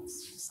নর্মাল।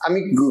 আমি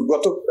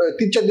গত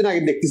 3-4 দিন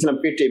আগে দেখতেছিলাম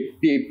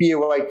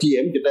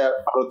PAYTM, যেটা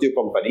ভারতীয়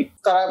কোম্পানি,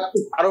 তারা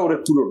আরো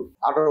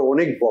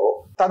অনেক বড়।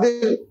 তাদের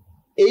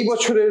এই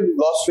বছরের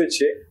লস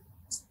হয়েছে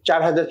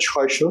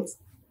 4,600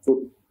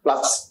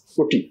 প্লাস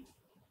কোটি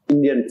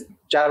ইন্ডিয়ান,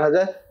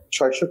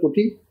 4,600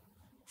 কোটি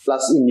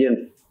প্লাস ইন্ডিয়ান।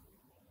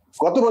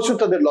 গত বছর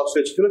তাদের লস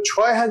হয়েছিল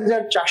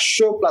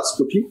 6,400 প্লাস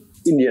কোটি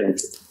ইন্ডিয়ান,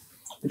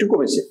 একটু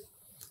কমেছে।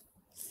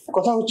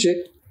 কথা হচ্ছে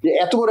যে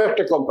এত বড়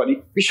একটা কোম্পানি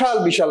বিশাল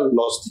বিশাল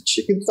লস দিচ্ছে,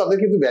 কিন্তু তাদের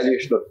কিন্তু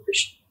ভ্যালুয়েশন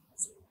বেশি,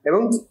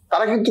 এবং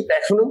তারা কিন্তু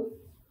এখনো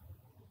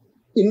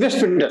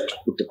ইনভেস্টমেন্ট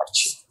করতে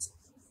পারছে।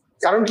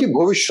 কারণ কি,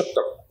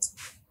 ভবিষ্যৎটা।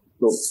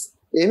 তো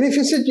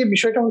এমএফএস এর যে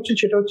বিষয়টা হচ্ছে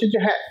সেটা হচ্ছে যে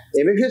হ্যাঁ,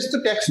 এমএফএস তো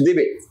ট্যাক্স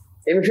দেবে,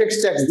 এমএফএস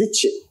ট্যাক্স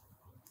দিচ্ছে।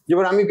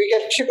 যেমন আমি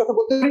বিকাশের কথা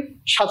বলতে পারি,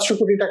 700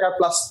 কোটি টাকা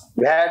প্লাস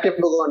ভ্যাট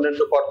এবং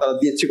অন্যান্য কর তারা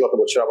দিয়েছে গত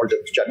বছর, আমরা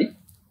যত জানি,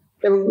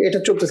 এবং এটা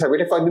চলতে থাকবে।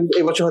 এটা কয়েকদিন,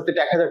 এই বছর হয়তো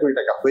 1,000 কোটি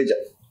টাকা হয়ে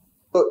যাবে।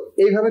 তো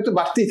এইভাবে তো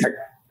বাড়তেই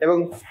থাকে, এবং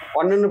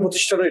অন্যান্য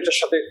প্রতিষ্ঠানও এটার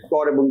সাথে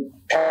কর এবং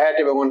ভ্যাট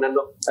এবং অন্যান্য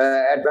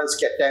অ্যাডভান্স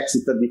ট্যাক্স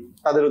ইত্যাদি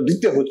তাদেরও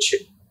দিতে হচ্ছে।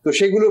 তো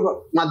সেগুলোর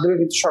মাধ্যমে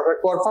কিন্তু সরকার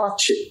কর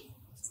পাচ্ছে।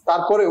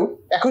 তারপরেও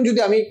এখন যদি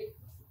আমি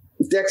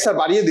ট্যাক্স আর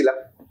বাড়িয়ে দিলাম,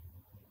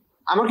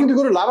 আমার কিন্তু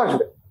কোনো লাভ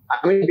আসবে,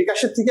 আমি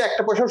বিকাশের থেকে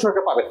একটা পয়সাও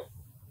সরকার পাবে না।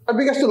 আর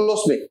বিকাশ তো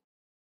লস নেই,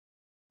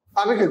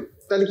 পাবে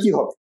তাহলে কি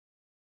হবে?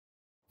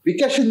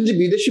 বিকাশের যে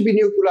বিদেশি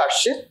বিনিয়োগগুলো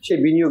আসছে, সেই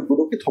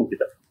বিনিয়োগগুলোকে থমকে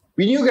দেবে।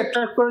 বিনিয়োগ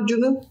অ্যাট্রাক্ট করার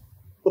জন্য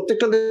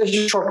প্রত্যেকটা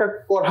দেশের সরকার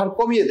কর হার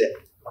কমিয়ে দেয়।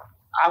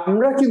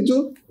 আমরা কিন্তু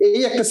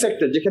এই একটা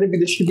সেক্টর যেখানে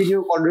বিদেশি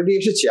বিনিয়োগ অলরেডি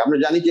এসেছে, আমরা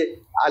জানি যে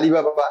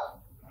আলিবাবা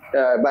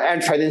বা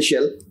অ্যান্ড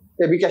ফাইন্যান্সিয়াল,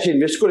 বিকাশে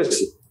ইনভেস্ট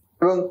করেছে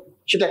এবং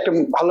সেটা একটা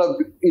ভালো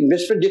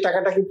ইনভেস্টমেন্ট, যে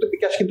টাকাটা কিন্তু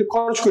বিকাশ কিন্তু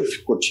খরচ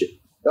করছে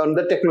অন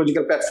দ্য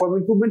টেকনোলজিক্যাল প্ল্যাটফর্ম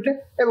ইমপ্রুভমেন্টে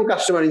এবং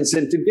কাস্টমার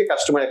ইনসেন্টিভ দিয়ে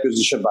কাস্টমার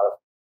অ্যাকুইজিশন বাড়ানো।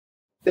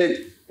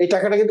 এই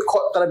টাকাটা কিন্তু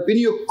তারা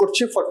বিনিয়োগ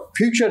করছে for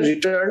future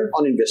return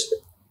on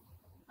investment.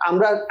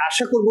 আমরা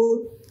আশা করব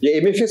যে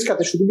এমএফএস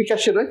খাতে শুধু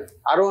বিকাশে নয়,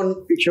 আরো অনেক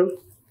কিছু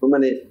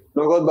মানে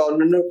নগদ বা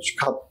অন্যান্য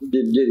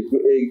যে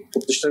এই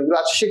প্রতিষ্ঠানগুলো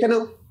আছে সেখানেও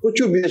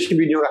প্রচুর বিদেশি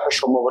বিনিয়োগ আসার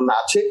সম্ভাবনা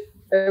আছে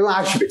এবং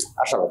আসবে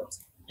আশাবাদ।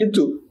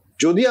 কিন্তু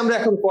যদি আমরা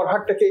এখন কর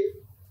হারটাকে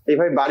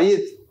এইভাবে বাড়িয়ে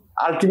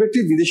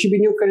আলটিমেটলি বিদেশি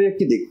বিনিয়োগকারীরা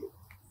কি দেখবে?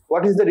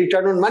 What is the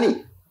return on মানি?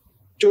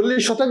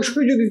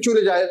 40% যদি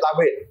চলে যায়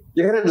লাভে,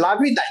 যেখানে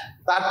লাভই নাই,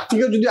 তার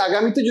থেকে যদি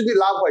আগামীতে যদি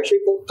লাভ হয় সেই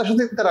প্রত্যাশা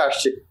থেকে তারা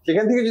আসছে,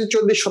 সেখান থেকে যদি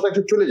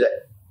 40% চলে যায়,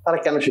 তারা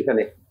কেন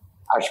সেখানে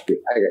আসবে?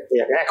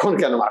 এখন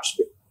কেন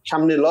আসবে?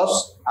 সামনে লস,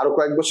 আরো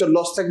কয়েক বছর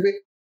লস থাকবে,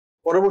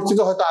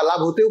 পরবর্তীতে হয়তো লাভ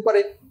হতেও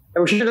পারে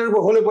এবং সেটার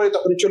উপর হলে পরে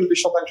তখন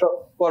 40%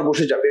 কর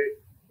বসে যাবে।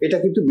 এটা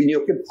কিন্তু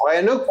বিনিয়োগকে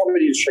ভয়ানকভাবে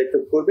নিরুৎসাহিত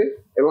করবে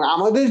এবং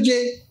আমাদের যে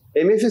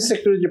এমএফএস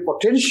সেক্টরের যে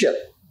পটেনশিয়াল,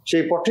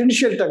 সেই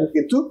পটেনশিয়ালটাকে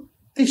কিন্তু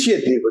পিছিয়ে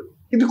দিবে।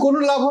 কিন্তু কোনো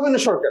লাভ হবে না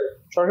সরকার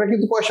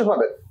কিন্তু পয়সা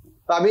পাবে।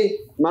 তা আমি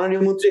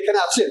মাননীয় মন্ত্রী এখানে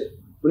আছেন,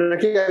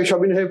 ওনাকে আমি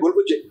সবিনয়ে বলবো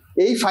যে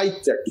এই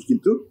ফাইটটা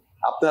কিন্তু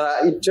আপনারা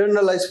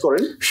ইন্টারনালাইজ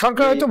করেন।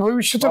 সরকার হয়তো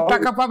ভবিষ্যতে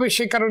টাকা পাবে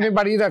সেই কারণে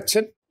বাড়িয়ে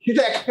রাখছেন,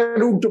 সেটা একটা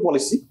উল্টো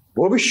পলিসি।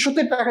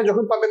 ভবিষ্যতে টাকা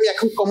যখন পাবে আমি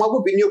এখন কমাবো,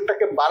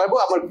 বিনিয়োগটাকে বাড়াবো,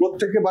 আমার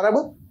গ্রোথটাকে বাড়াবো,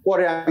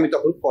 পরে আমি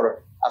তখন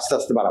আস্তে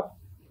আস্তে বাড়াবো।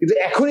 কিন্তু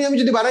এখনই আমি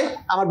যদি বাড়াই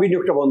আমার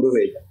বিনিয়োগটা বন্ধ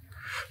হয়ে যায়।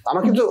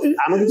 আমাকে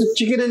তো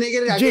চিকেন এনে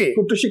গেলে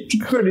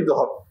ঠিক করে দিতে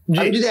হবে।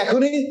 আমি যদি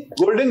এখনই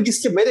গোল্ডেন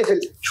কিসকে মেরে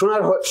ফেলি,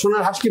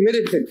 সোনার হাঁসকে মেরে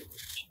ফেলি,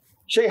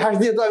 সেই হাঁস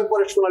দিয়ে তো আমি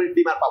পরে সোনালি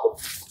ডিম আর পাবো।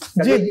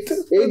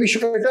 এই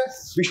বিষয়টা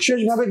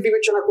বিশেষভাবে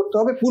বিবেচনা করতে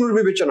হবে,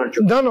 পুনর্বিবেচনার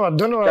জন্য। ধন্যবাদ।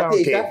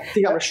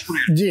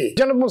 জি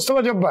জনাব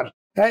মোস্তফা জব্বার,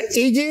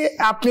 এই যে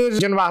আপনি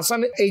জনাব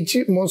হাসান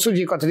মনসুর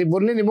যে কথাটি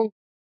বললেন এবং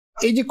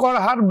এই যে কর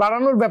হার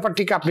বাড়ানোর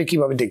ব্যাপারটিকে আপনি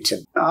কিভাবে দেখছেন?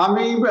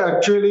 আমি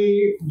অ্যাকচুয়ালি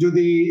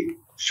যদি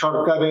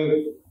সরকারের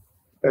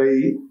এই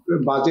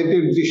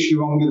বাজেটের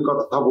দৃষ্টিভঙ্গির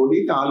কথা বলি,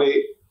 তাহলে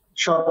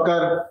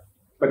সরকার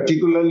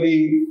পার্টিকুলারলি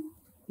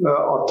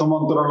অর্থ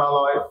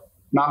মন্ত্রণালয়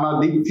নানা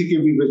দিক থেকে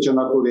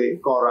বিবেচনা করে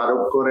কর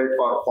আরোপ করে,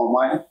 কর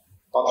কমায়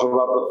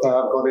অথবা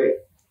প্রত্যাহার করে।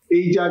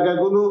 এই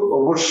জায়গাগুলো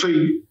অবশ্যই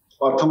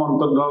অর্থ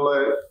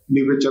মন্ত্রণালয়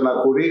বিবেচনা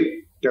করে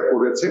এটা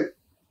করেছে।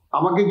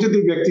 আমাকে যদি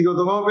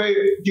ব্যক্তিগতভাবে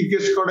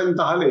জিজ্ঞেস করেন,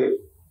 তাহলে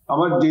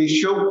আমার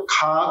যেসব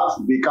খাত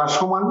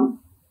বিকাশমান,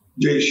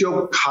 যেসব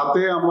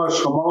খাতে আমার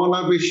সম্ভাবনা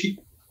বেশি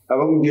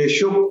এবং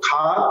যেসব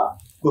খাত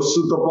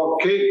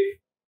বস্তুতপক্ষে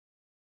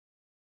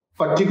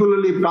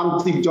পার্টিকুলারলি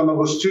প্রান্তিক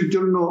জনগোষ্ঠীর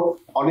জন্য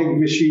অনেক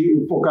বেশি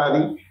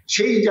উপকারী,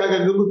 সেই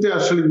জায়গাগুলোতে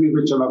আসলে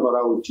বিবেচনা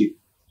করা উচিত।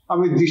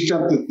 আমি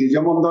দৃষ্টান্ত দিই,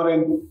 যেমন ধরেন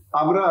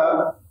আমরা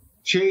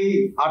সেই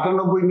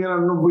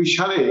 98-99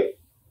 সালে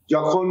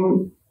যখন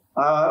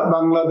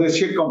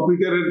বাংলাদেশে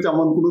কম্পিউটারের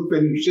তেমন কোনো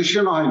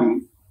পেনিট্রেশন হয়নি,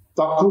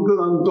 তখন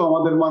কিন্তু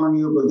আমাদের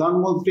মাননীয়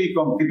প্রধানমন্ত্রী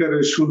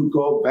কম্পিউটারের শুল্ক,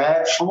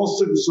 ভ্যাট সমস্ত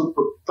কিছু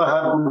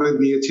প্রত্যাহার করে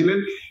দিয়েছিলেন,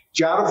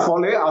 যার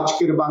ফলে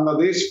আজকের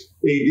বাংলাদেশ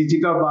এই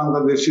ডিজিটাল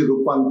বাংলাদেশে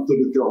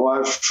রূপান্তরিত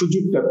হওয়ার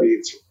সুযোগটা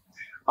পেয়েছে।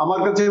 আমার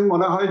কাছে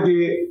মনে হয় যে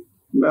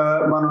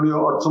মাননীয়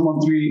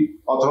অর্থমন্ত্রী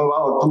অথবা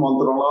অর্থ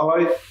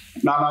মন্ত্রণালয়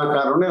নানা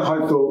কারণে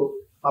হয়তো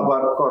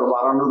আবার কর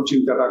বাড়ানোর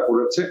চিন্তাটা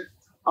করেছে।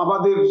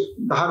 আমাদের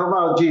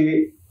ধারণা যে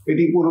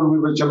এটি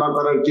পুনর্বিবেচনা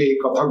করার যে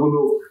কথাগুলো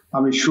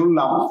আমি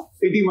শুনলাম,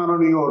 এটি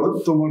মাননীয়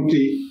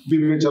অর্থমন্ত্রী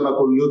বিবেচনা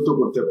করলেও তো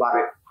করতে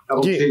পারে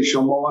এবং সেই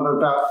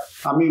সম্ভাবনাটা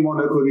আমি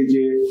মনে করি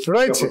যে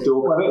হতেও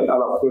পারে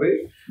আলাপ করে।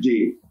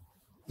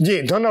 জি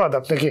ধন্যবাদ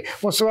আপনাকে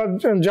মোস্তফা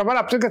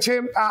জব্বার। আপনার কাছে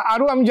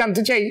আরো আমি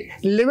জানতে চাই,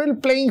 লেভেল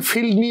প্লেইং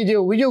ফিল্ড নিয়ে যে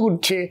অভিযোগ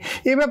উঠছে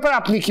এ ব্যাপারে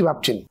আপনি কি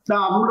ভাবছেন? না,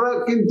 আমরা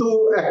কিন্তু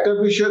একটা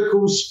বিষয়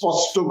খুব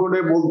স্পষ্ট করে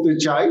বলতে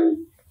চাই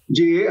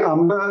যে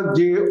আমরা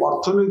যে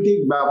অর্থনৈতিক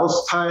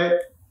ব্যবস্থায়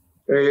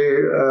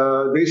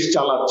দেশ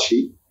চালাচ্ছি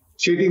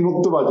সেটি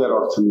মুক্তবাজার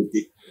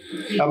অর্থনীতি,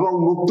 এবং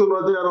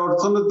মুক্তবাজার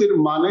অর্থনীতির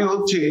মানে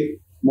হচ্ছে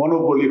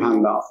মনোপলি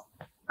ভাঙা,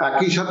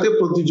 একই সাথে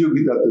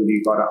প্রতিযোগিতা তৈরি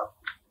করা।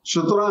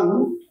 সুতরাং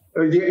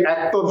ওই যে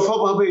একতরফা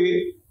ভাবে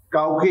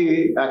কাউকে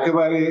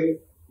একেবারে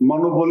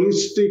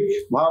মনোপলিস্টিক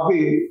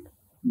ভাবে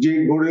যে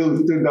গড়ে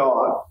উঠতে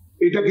দেওয়া,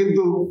 এটা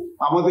কিন্তু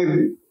আমাদের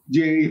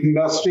যে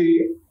ইন্ডাস্ট্রি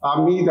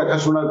আমি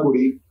দেখাশোনা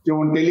করি,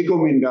 যেমন টেলিকম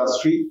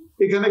ইন্ডাস্ট্রি,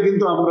 এখানে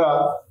কিন্তু আমরা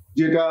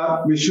যেটা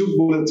বিশুক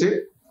বলেছে,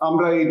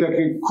 আমরা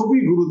এটাকে খুবই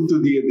গুরুত্ব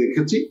দিয়ে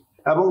দেখেছি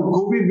এবং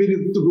খুবই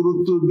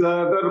গুরুত্ব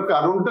দেওয়ার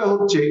কারণটা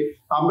হচ্ছে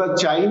আমরা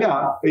চাই না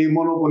এই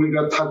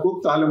মনোপলিটা থাকুক,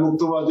 তাহলে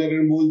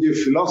মুক্তবাজারের মূল যে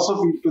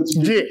ফিলসফি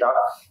প্রতিযোগিতা,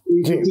 এই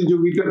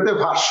প্রতিযোগিতাতে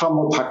ভারসাম্য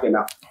থাকে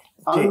না।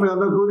 আমি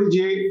মনে করি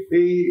যে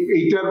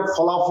এইটার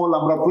ফলাফল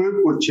আমরা প্রয়োগ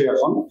করছি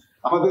এখন।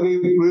 আমাদের এই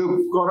প্রয়োগ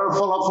করার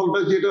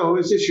ফলাফলটা যেটা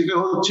হয়েছে সেটা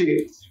হচ্ছে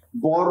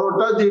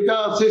বড়টা যেটা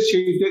আছে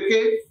সেইটাকে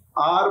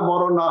আর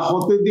বড় না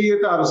হতে দিয়ে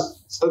তার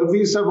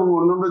সার্ভিস এবং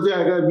অন্যান্য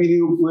জায়গায়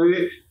বিনিয়োগ করে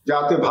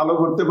যাতে ভালো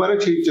করতে পারে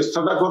সেই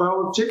চেষ্টাটা করা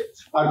হচ্ছে,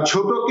 আর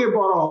ছোটকে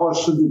বড় হওয়ার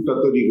সুযোগটা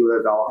তৈরি করে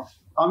দেওয়া।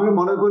 আমি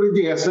মনে করি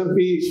যে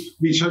এসএমপি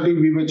বিষয়টি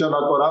বিবেচনা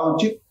করা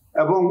উচিত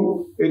এবং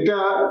এটা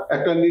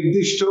একটা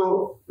নির্দিষ্ট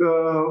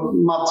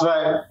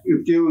মাত্রায়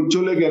কেউ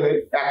চলে গেলে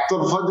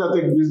একতরফা যাতে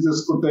বিজনেস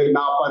করতে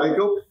না পারে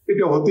কেউ,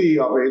 এটা হতেই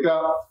হবে। এটা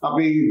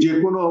আপনি যে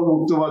কোনো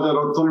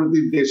মুক্তবাজার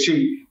অর্থনৈতিক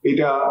দেশেই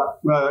এটা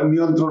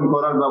নিয়ন্ত্রণ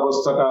করার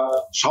ব্যবস্থাটা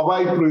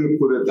সবাই প্রয়োগ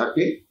করে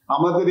থাকে।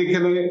 আমাদের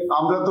এখানে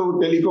আমরা তো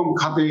টেলিকম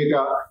খাতে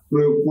এটা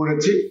প্রয়োগ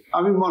করেছি।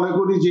 আমি মনে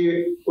করি যে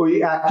ওই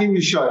একই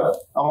বিষয়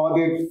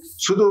আমাদের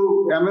শুধু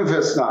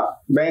এমএফএস না,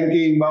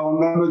 ব্যাংকিং বা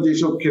অন্যান্য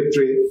যেসব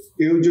ক্ষেত্রে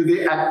কেউ যদি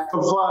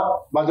একতরফা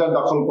বাজার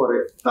দখল করে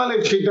তাহলে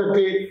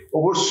সেটাকে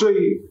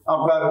অবশ্যই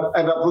আপনার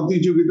একটা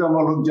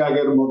প্রতিযোগিতামূলক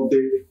জায়গার মধ্যে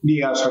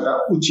নিয়ে আসাটা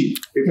উচিত।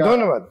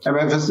 ধন্যবাদ।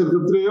 এমএফএস এর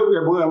ক্ষেত্রেও হোক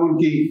এবং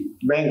এমনকি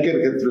ব্যাংকের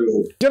ক্ষেত্রেও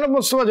হোক। জনাব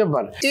মোস্তফা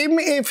জব্বার,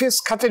 এমএফএস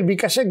খাতের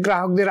বিকাশে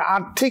গ্রাহকদের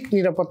আর্থিক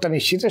নিরাপত্তা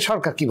নিশ্চিতে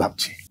সরকার কি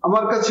ভাবছে?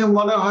 আমার কাছে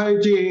মনে হয়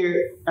যে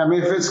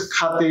এমএফএস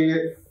খাতে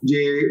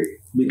যে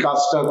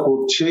বিকাশটা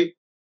করছে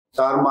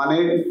তার মানে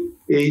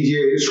এই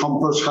যে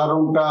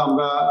সম্প্রসারণটা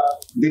আমরা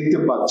দেখতে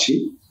পাচ্ছি,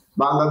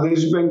 বাংলাদেশ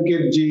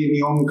ব্যাংকের যে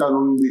নিয়ম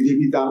কানুন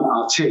বিধিবিধান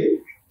আছে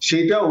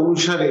সেটা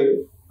অনুসারে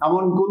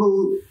এমন কোনো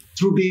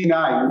ত্রুটি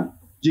নাই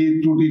যে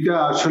ত্রুটিটা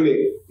আসলে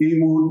এই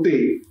মুহূর্তে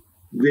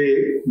যে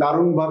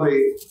দারুণভাবে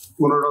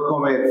কোন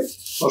রকমের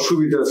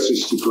অসুবিধার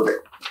সৃষ্টি করে।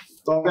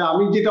 তবে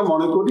আমি যেটা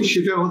মনে করি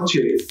সেটা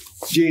হচ্ছে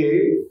যে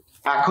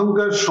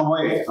এখনকার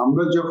সময়ে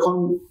আমরা যখন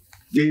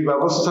যে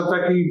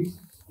ব্যবস্থাটাকে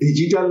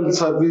ডিজিটাল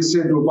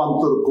সার্ভিসে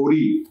রূপান্তর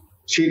করি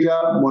সেটা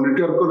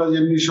মনিটর করা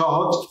যেমনি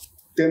সহজ,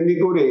 তেমনি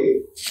করে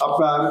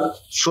আপনার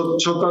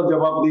স্বচ্ছতা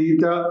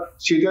জবাবদিহিতা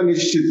সেটা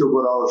নিশ্চিত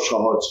করাও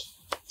সহজ।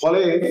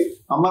 ফলে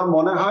আমার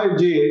মনে হয়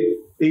যে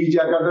এই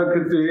জায়গাটার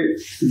ক্ষেত্রে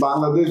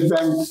বাংলাদেশ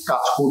ব্যাংক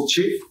কাজ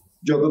করছে,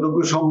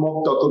 যতটুকু সম্ভব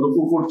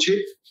ততটুকু করছে।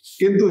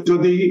 কিন্তু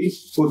যদি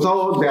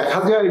কোথাও দেখা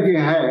যায় যে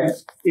হ্যাঁ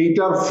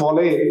এইটার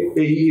ফলে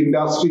এই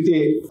ইন্ডাস্ট্রিতে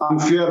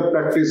আনফেয়ার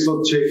প্র্যাকটিস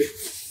হচ্ছে,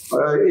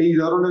 এই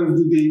ধরনের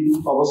যদি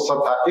অবস্থা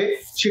থাকে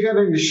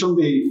সেখানে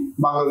নিঃসন্দেহে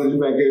বাংলাদেশ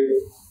ব্যাংকের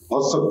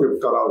হস্তক্ষেপ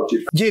করা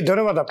উচিত। জি,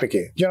 ধন্যবাদ আপনাকে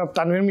জনাব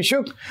তানভীর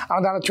মিশুক।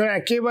 আমাদের আলোচনা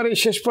একেবারে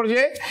শেষ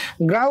পর্যায়ে।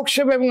 গ্রাহক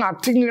সেবা এবং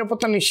আর্থিক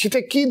নিরাপত্তা নিশ্চিতে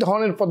কি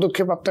ধরনের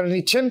পদক্ষেপ আপনারা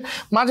নিচ্ছেন?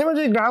 মাঝে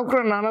মাঝে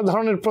গ্রাহকরা নানা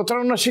ধরনের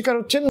প্রতারণার শিকার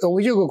হচ্ছেন,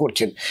 অভিযোগও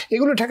করছেন,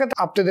 এগুলো ঠেকাতে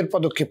আপনাদের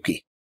পদক্ষেপ কি?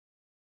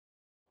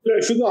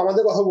 শুধু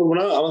আমাদের কথা বলবো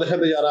না, আমাদের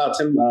সাথে যারা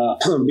আছেন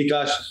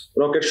বিকাশ,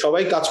 রকেট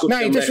সবাই কাজ করছে। না,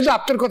 এটা শুধু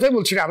আপনার কথাই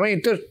বলছি না, আমি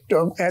এটা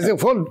অ্যাজ এ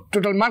হোল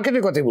টোটাল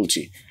মার্কেটের কথাই বলছি,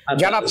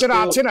 যারা আপনারা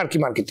আছেন আর কি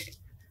মার্কেটে।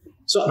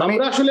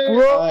 আমরা আসলে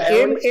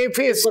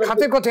এমএফএস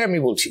খাতের কথাই আমি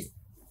বলছি।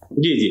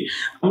 জি জি,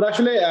 আমরা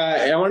আসলে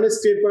অ্যাওয়ারনেস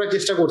ক্রিয়েট করার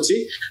চেষ্টা করছি।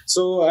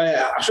 সো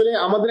আসলে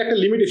আমাদের একটা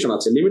লিমিটেশন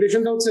আছে।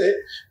 লিমিটেশনটা হচ্ছে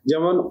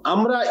যেমন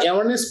আমরা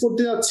অ্যাওয়ারনেস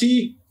করতে যাচ্ছি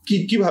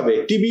কিভাবে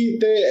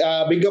টিভিতে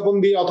বিজ্ঞাপন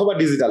দিয়ে অথবা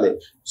ডিজিটালে।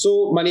 সো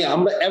মানে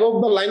আমরা অ্যাবভ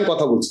দ্য লাইন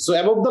কথা বলছি। সো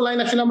অ্যাবভ দ্য লাইন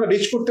আসলে আমরা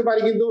রিচ করতে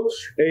পারি কিন্তু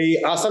এই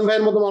আসান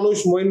ভাইয়ের মতো মানুষ,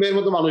 মঈন ভাইয়ের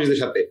মতো মানুষদের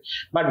সাথে।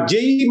 বাট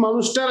যেই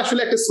মানুষটার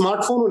আসলে একটা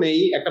স্মার্টফোনও নেই,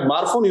 একটা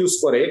বারফোন ইউজ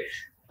করে,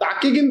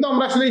 তাকে কিন্তু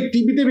আমরা আসলে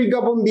টিভিতে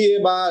বিজ্ঞাপন দিয়ে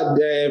বা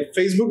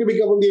ফেসবুকে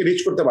বিজ্ঞাপন দিয়ে রিচ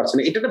করতে পারছি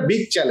না। এটা একটা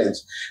বিগ চ্যালেঞ্জ।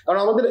 কারণ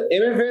আমাদের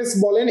এমএফএস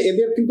বলেন,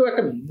 এদের কিন্তু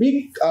একটা বিগ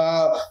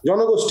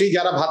জনগোষ্ঠী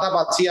যারা ভাতা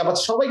পাচ্ছি, আবার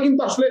সবাই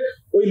কিন্তু আসলে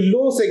ওই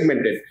লো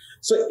সেগমেন্টেড।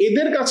 সো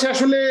এদের কাছে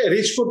আসলে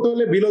রিচ করতে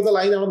হলে বিলো দ্য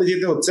লাইন আমাদের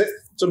যেতে হচ্ছে।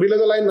 সো বিলো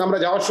দ্য লাইন আমরা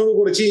যাওয়া শুরু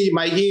করেছি,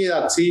 মাইকিং এ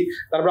যাচ্ছি,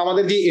 তারপর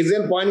আমাদের যে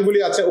এজেন্ট পয়েন্ট গুলি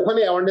আছে ওখানে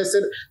অ্যাওয়ারনেস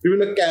এর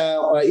বিভিন্ন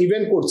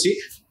ইভেন্ট করছি।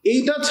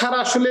 এইটা ছাড়া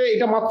আসলে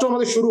এটা মাত্র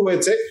আমাদের শুরু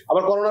হয়েছে,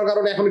 আবার করোনার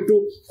কারণে এখন একটু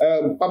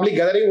পাবলিক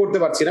গ্যাদারিং করতে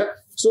পারছি না।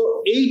 সো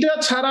এইটা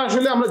ছাড়া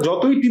আসলে আমরা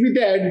যতই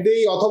টিভিতে অ্যাড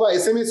দেই অথবা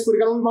এসএমএস করি,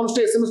 কারণ মানুষটা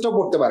এসএমএসটাও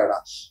পড়তে পারে না,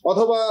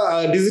 অথবা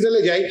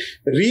ডিজিটালে যাই,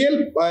 রিয়েল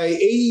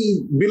এই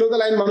বিলো দ্য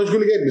লাইন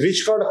মানুষগুলিকে রিচ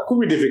করাটা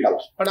খুবই ডিফিকাল্ট।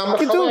 কারণ আমরা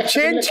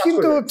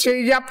কিন্তু হচ্ছে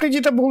এই যে আপনি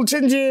যেটা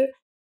বলছেন যে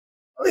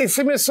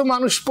এসএমএস ও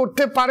মানুষ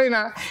পড়তে পারে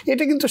না,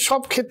 এটা কিন্তু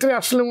সব ক্ষেত্রে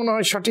আসলে মনে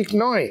হয় সঠিক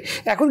নয়।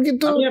 এখন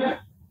কিন্তু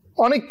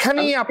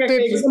অনেকখানি আপনি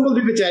এক্সাম্পল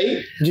দিতে চাই,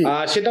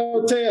 সেটা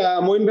হচ্ছে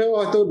মঈন ভাই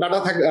হয়তো ডাটা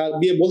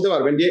দিয়ে বলতে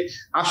পারবেন যে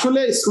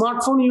আসলে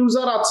স্মার্টফোন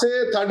ইউজার আছে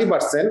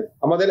 30%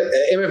 আমাদের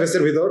এমএফএস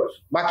এর ভিতর,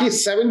 বাকি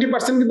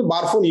 70% কিন্তু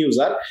বারফোন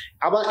ইউজার।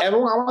 আবার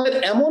এবং আমাদের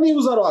এমন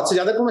ইউজারও আছে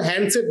যাদের কোনো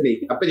হ্যান্ডসেট নেই।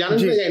 আপনি জানেন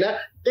না যাই না,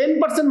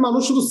 10%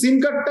 মানুষ শুধু সিম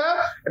কার্ডটা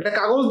একটা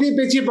কাগজ দিয়ে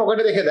পেঁচিয়ে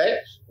পকেটে রেখে দেয়,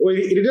 ওই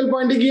রিটেল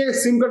পয়েন্টে গিয়ে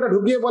সিম কার্ডটা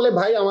ঢুকিয়ে বলে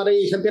ভাই আমার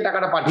এইখান থেকে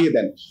টাকাটা পাঠিয়ে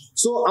দেন।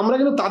 সো আমরা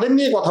কিন্তু তাদের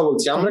নিয়ে কথা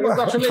বলছি। আমরা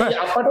কিন্তু আসলে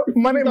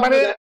মানে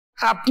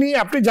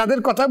আপনি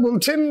যাদের কথা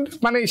বলছেন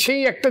মানে সেই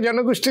একটা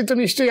জনগোষ্ঠী তো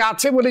নিশ্চয়ই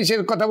আছে বলেই সে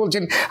কথা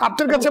বলছেন।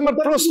 আপনার কাছে আমার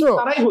প্রশ্ন,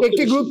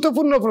 একটি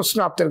গুরুত্বপূর্ণ প্রশ্ন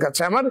আপনার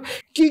কাছে আমার,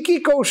 কি কি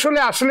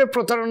কৌশলে আসলে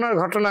প্রতারণার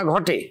ঘটনা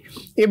ঘটে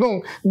এবং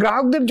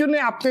গ্রাহকদের জন্য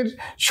আপনার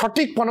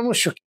সঠিক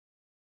পরামর্শ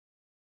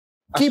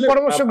কি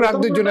পরামর্শ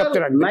গ্রাহকদের জন্য আপনি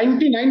রাখবেন?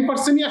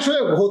 99% আসলে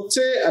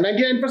হচ্ছে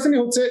 99%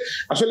 হচ্ছে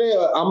আসলে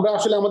আমরা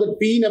আসলে আমাদের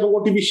পিন এবং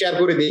ওটিপি শেয়ার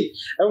করে দিই।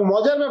 এবং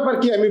মজার ব্যাপার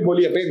কি আমি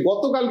বলি আপনাকে,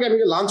 গতকালকে আমি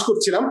লাঞ্চ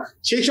করছিলাম,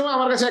 সেই সময়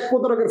আমার কাছে এক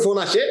প্রতারকের ফোন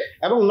আসে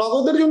এবং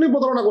নগদের জন্য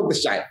প্রতারণা করতে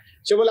চায়।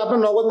 সে বলে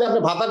আপনার নগদে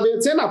আপনি ভাতা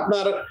পেয়েছেন,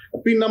 আপনার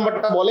পিন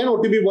নাম্বারটা বলেন,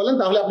 ওটিপি বলেন,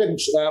 তাহলে আপনি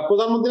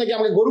প্রধানমন্ত্রী নাকি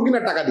আমাকে গরু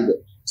কেনার টাকা দিবে।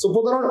 সো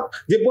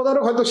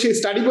প্রতারক হয়তো সে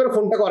স্টাডি করে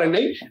ফোনটা করেন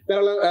নাই,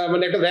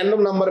 মানে একটা র্যান্ডম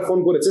নাম্বারে ফোন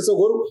করেছে, সো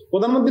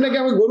প্রধানমন্ত্রী নাকি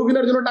আমাকে গরু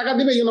কেনার জন্য টাকা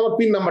দিবে, এই জন্য আমার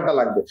পিন নাম্বারটা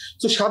লাগবে।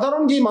 সো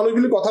সাধারণ যে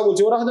মানুষগুলি কথা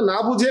বলছে ওরা হয়তো না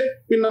বুঝে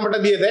পিন নাম্বারটা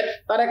দিয়ে দেয়,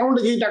 তার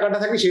অ্যাকাউন্টে যেই টাকাটা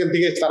থাকে সেখান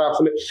থেকে তারা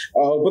আসলে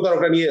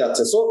প্রতারকরা নিয়ে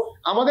যাচ্ছে। সো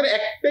আমাদের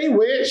একটাই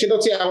ওয়ে, সেটা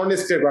হচ্ছে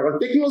অ্যাওয়ারনেস ক্রিয়েট করা।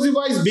 টেকনোলজি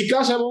ওয়াইজ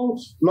বিকাশ এবং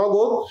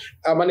নগদ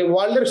মানে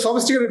ওয়ার্ল্ডের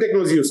সফিস্টিকেটেড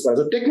টেকনোলজি ইউজ করা।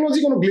 তো টেকনোলজি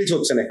কোনো গ্লিচ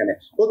হচ্ছে না এখানে,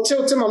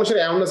 হচ্ছে মানুষের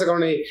অ্যাওয়ারনেসের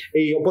কারণে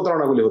এই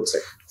প্রতারণাগুলি হচ্ছে।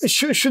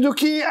 শুধু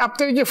কি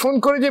আপনি যে ফোন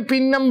করে যে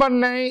পিন নাম্বার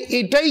নেয়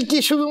এটাই কি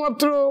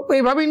শুধুমাত্র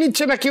এইভাবেই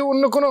নিচ্ছে, নাকি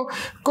অন্য কোনো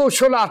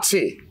কৌশল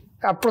আছে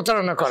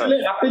প্রতারণা করার?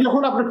 আপনি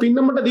যখন আপনার পিন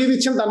নাম্বারটা দিয়ে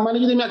দিচ্ছেন, তার মানে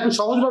যদি আমি একটু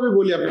সহজভাবে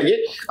বলি আপনাকে,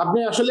 আপনি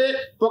আসলে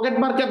পকেট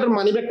মারকে আপনার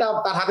মানি ব্যাগটা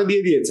তার হাতে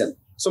দিয়ে দিয়েছেন।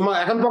 সো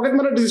এখন পকেট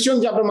মারার ডিসিশন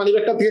যে আপনার মানি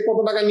ব্যাগটা থেকে কত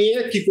টাকা নিয়ে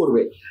কি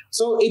করবে।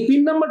 সো এই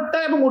পিন নাম্বারটা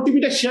এবং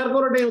ওটিপিটা শেয়ার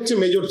করাটাই হচ্ছে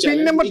মেজর চ্যালেঞ্জ।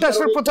 পিন নাম্বারটা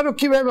আসলে প্রতারক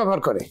কিভাবে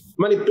ব্যবহার করে?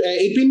 মানে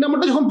এই পিন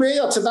নাম্বারটা যখন পেয়ে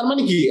যাচ্ছে তার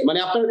মানে কি, মানে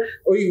আপনার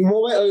ওই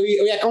মোবাইল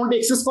ওই অ্যাকাউন্টে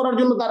অ্যাক্সেস করার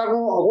জন্য তার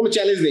কোনো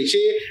চ্যালেঞ্জ নেই,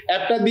 সে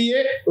অ্যাপটা দিয়ে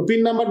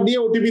পিন নাম্বার দিয়ে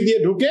ওটিপি দিয়ে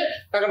ঢুকে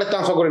টাকাটা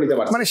ট্রান্সফার করে নিতে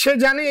পারে। মানে সে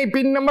জানে এই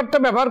পিন নাম্বারটা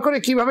ব্যবহার করে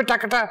কিভাবে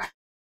টাকাটা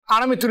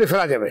আরামে তুলে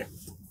ফেলা যাবে।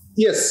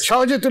 ইয়েস,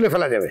 সহজে তুলে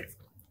ফেলা যাবে।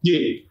 জি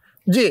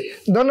জি,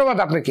 ধন্যবাদ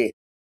আপনাকে।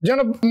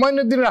 জনাব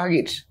মঈনুদ্দিন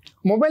রাহাগীর,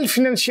 মোবাইল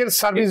ফিনান্সিয়াল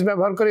সার্ভিস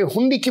ব্যবহার করে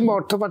হুন্ডি কিংবা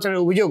অর্থ পাচারের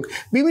অভিযোগ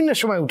বিভিন্ন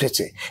সময়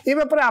উঠেছে। এ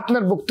ব্যাপারে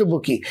আপনার বক্তব্য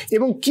কি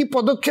এবং কি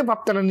পদক্ষেপ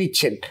আপনারা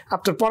নিচ্ছেন,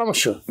 আপনার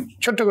পরামর্শ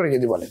ছোট্ট করে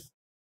যদি বলেন।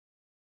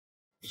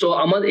 তো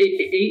আমাদের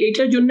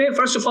এইটার জন্য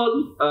ফার্স্ট অফ অল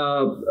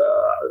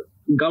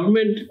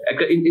গভর্নমেন্ট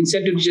একটা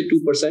ইনসেন্টিভ দিচ্ছে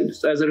 2%।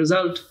 সো অ্যাজ আ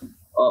রেজাল্ট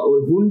ওই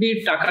হুন্ডির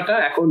টাকাটা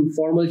এখন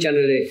ফর্মাল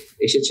চ্যানেলে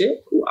এসেছে।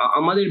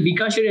 আমাদের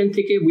বিকাশের এন্ড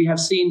থেকে we have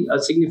seen a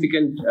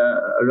significant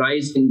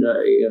rise in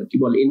কি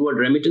বলে inward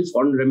remittance,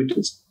 foreign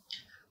remittance.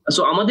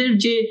 So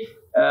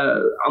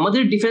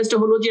আমাদের ডিফেন্সটা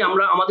হলো যে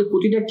আমরা আমাদের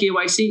প্রতিটা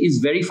কেওয়াইসি ইজ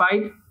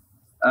ভেরিফাইড,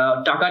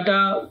 টাকাটা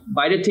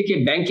বাইরে থেকে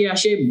ব্যাংকে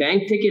আসে, ব্যাংক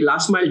থেকে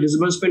লাস্ট মাইল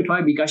ডিসবার্সমেন্ট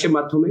হয় বিকাশের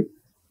মাধ্যমে।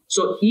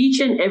 So each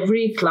and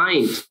every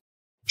client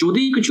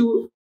যদি কিছু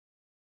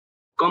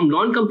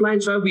নন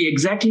কমপ্লায়েন্স হয়, উই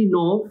এক্স্যাক্টলি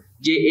নো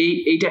যে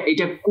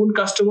এইটা কোন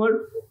কাস্টমার,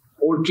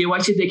 ওর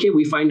কেওয়াইসি দেখে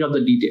we find out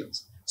the details.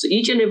 So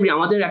each and every,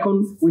 আমাদের এখন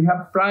উই হ্যাভ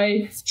প্রায়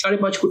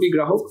 5.5 কোটি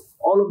গ্রাহক,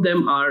 অল অফ দেম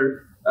আর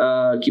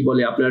কি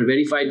বলে আপনার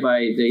ভেরিফাইড বাই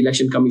দ্য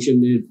ইলেকশন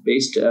কমিশনের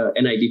বেসড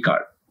এনআইডি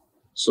কার্ড।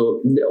 সো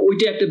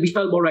ওইটা একটা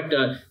বিশাল বড় একটা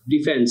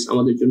ডিফেন্স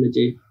আমাদের জন্য,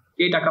 যে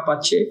কে টাকা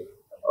পাচ্ছে,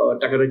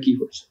 টাকাটা কি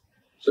হচ্ছে।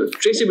 সো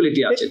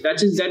ট্রেসেবিলিটি আছে, দ্যাট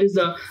ইজ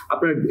দ্য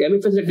আপনার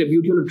এমএফএস একটা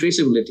বিউটি হলো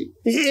ট্রেসেবিলিটি।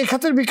 এই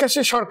খাতের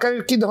বিকাশে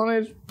সরকারের কি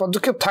ধরনের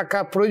পদক্ষেপ থাকা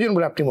প্রয়োজন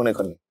বলে আপনি মনে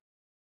করেন?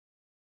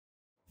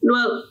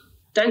 Well,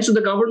 thanks to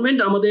the government,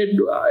 আমাদের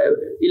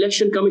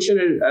ইলেকশন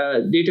কমিশনের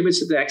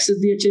ডেটাবেসে অ্যাক্সেস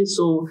দিয়েছে।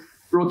 সো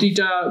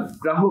প্রতিটা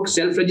গ্রাহক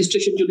সেলফ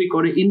রেজিস্ট্রেশন যদি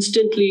করে,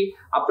 ইনস্ট্যান্টলি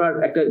আপনার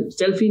একটা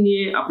সেলফি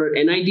নিয়ে আপনার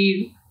এনআইডি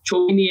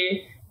ছবি নিয়ে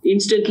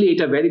ইনস্ট্যান্টলি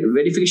এটা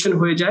ভেরিফিকেশন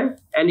হয়ে যায়।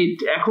 এন্ড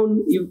এখন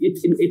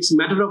it's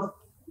matter of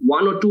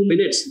 1 or 2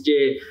 minutes যে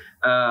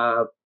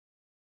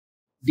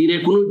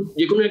দিনের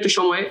যে কোনো একটা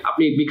সময়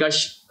আপনি বিকাশ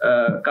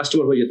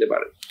কাস্টমার হয়ে যেতে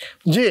পারেন।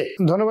 জি,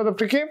 ধন্যবাদ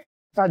আপনাকে।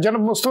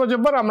 জনাব মোস্তফা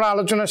জব্বার, আমরা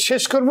আলোচনা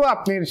শেষ করব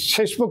আপনার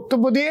শেষ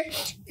বক্তব্য দিয়ে।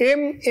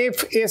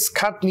 এমএফএস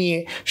খাত নিয়ে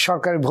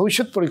সরকারের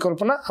ভবিষ্যৎ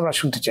পরিকল্পনা আমরা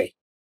শুনতে চাই।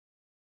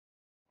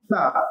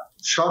 না,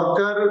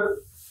 সরকার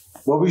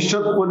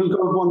ভবিষ্যৎ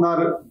পরিকল্পনার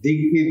দিক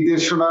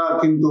নির্দেশনা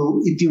কিন্তু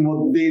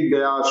ইতিমধ্যেই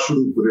দেয়া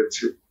শুরু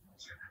করেছে।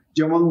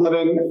 যেমন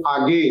ধরেন,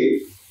 আগে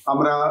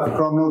আমরা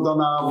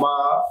প্রণোদনা বা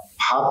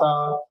ভাতা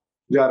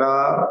যারা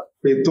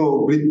পেত,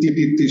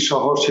 বৃত্তি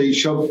সহ সেই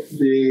সব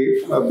যে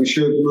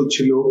বিষয়গুলো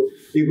ছিল,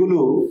 এগুলো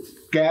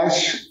ক্যাশ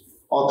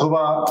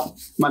অথবা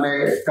মানে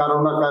কারো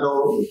না কারো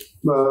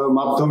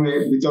মাধ্যমে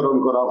বিতরণ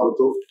করা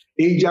হতো।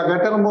 এই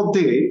জায়গাটার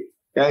মধ্যে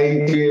এই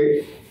যে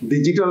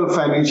ডিজিটাল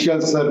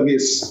ফাইন্যান্সিয়াল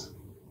সার্ভিস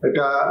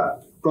এটা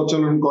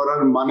প্রচলন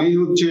করার মানেই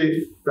হচ্ছে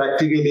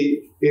প্র্যাকটিক্যালি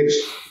এর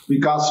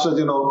বিকাশটা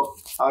যেন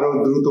আরো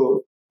দ্রুত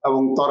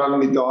এবং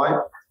ত্বরান্বিত হয়।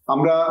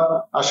 আমরা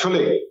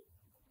আসলে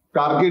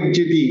টার্গেট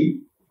যেটি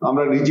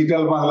আমরা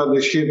ডিজিটাল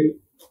বাংলাদেশের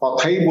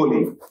কথাই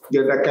বলি,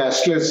 যেটা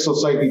ক্যাশলেস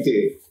সোসাইটিতে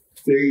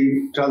এই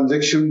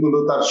ট্রানজেকশন গুলো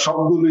তার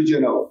সবগুলোই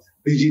যেন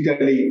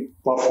ডিজিটালি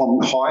পারফর্ম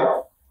হয়।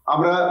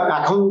 আমরা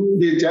এখন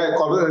যে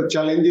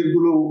চ্যালেঞ্জের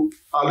গুলো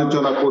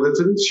আলোচনা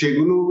করেছেন,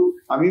 সেগুলো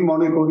আমি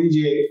মনে করি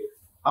যে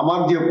আমার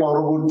যে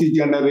পরবর্তী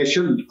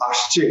জেনারেশন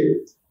আসছে,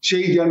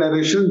 সেই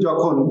জেনারেশন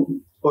যখন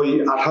ওই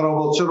 18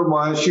 বছর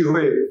বয়সী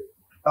হয়ে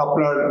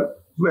আপনার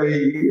এই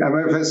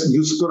এমএফএস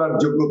ইউজ করার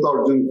যোগ্যতা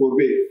অর্জন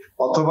করবে,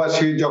 অথবা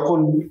সে যখন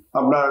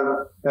আপনার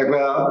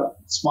একটা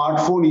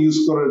স্মার্টফোন ইউজ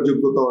করার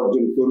যোগ্যতা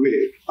অর্জন করবে,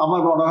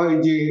 আমার মনে হয়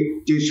যে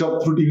যেসব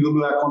ত্রুটিগুলো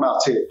এখন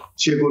আছে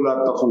সেগুলো আর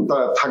তখন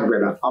থাকবে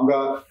না। আমরা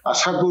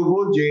আশা করব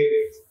যে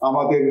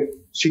আমাদের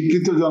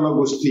শিক্ষিত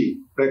জনগোষ্ঠী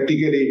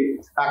প্র্যাকটিক্যালি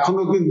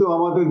এখনো কিন্তু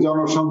আমাদের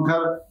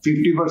জনসংখ্যার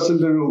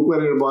 50%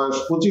 উপরের বয়স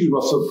 25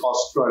 বছর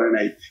ক্রস করে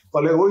নাই।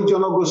 ফলে ওই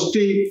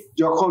জনগোষ্ঠী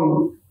যখন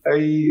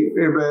এই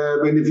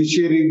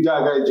বেনিফিশিয়ারির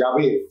জায়গায়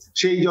যাবে,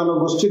 সেই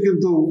জনগোষ্ঠী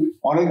কিন্তু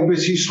অনেক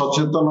বেশি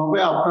সচেতন হবে,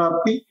 আপনা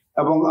আপনি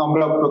এবং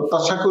আমরা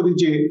প্রত্যাশা করি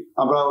যে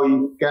আমরা ওই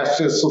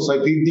ক্যাশলেস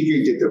সোসাইটির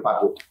দিকেই যেতে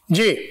পারবো।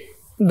 জি,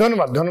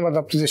 ধন্যবাদ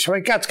আপনাদের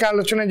সবাইকে আজকে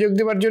আলোচনায় যোগ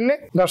দেওয়ার জন্য।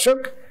 দর্শক,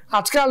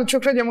 আজকে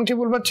আলোচকরা যেমনটি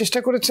বলবার চেষ্টা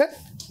করেছে,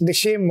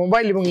 দেশে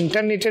মোবাইল এবং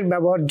ইন্টারনেটের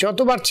ব্যবহার যত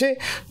বাড়ছে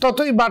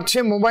ততই বাড়ছে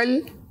মোবাইল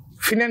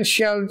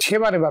ফিনান্সিয়াল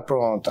সেবা নেবার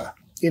প্রবণতা।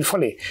 এর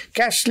ফলে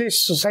ক্যাশলেস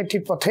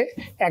সোসাইটির পথে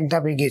এক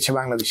ধাপ এগিয়েছে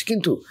বাংলাদেশ,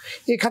 কিন্তু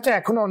এ খাতে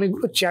এখনো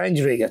অনেকগুলো চ্যালেঞ্জ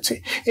রয়ে গেছে।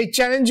 এই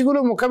চ্যালেঞ্জগুলো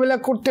মোকাবেলা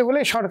করতে হলে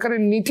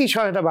সরকারের নীতি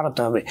সহায়তা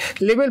বাড়াতে হবে,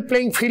 লেভেল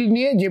প্লেইং ফিল্ড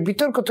নিয়ে যে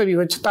বিতর্ক তৈরি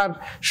হয়েছে তার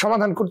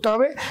সমাধান করতে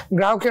হবে,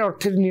 গ্রাহকের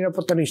অর্থের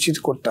নিরাপত্তা নিশ্চিত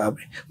করতে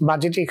হবে,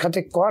 বাজেটে এ খাতে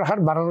কর হার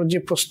বাড়ানোর যে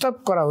প্রস্তাব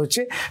করা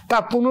হয়েছে তা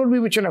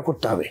পুনর্বিবেচনা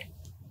করতে হবে।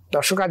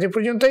 দর্শক, আজ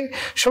পর্যন্তই।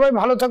 সবাই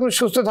ভালো থাকুন,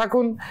 সুস্থ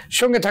থাকুন,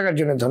 সঙ্গে থাকার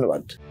জন্য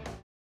ধন্যবাদ।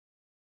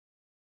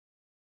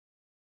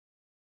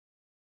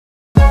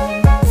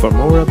 For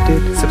more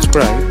updates,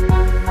 subscribe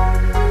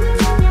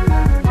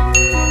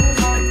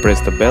and press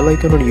the bell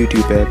icon on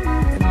YouTube app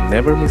and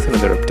never miss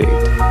another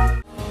update.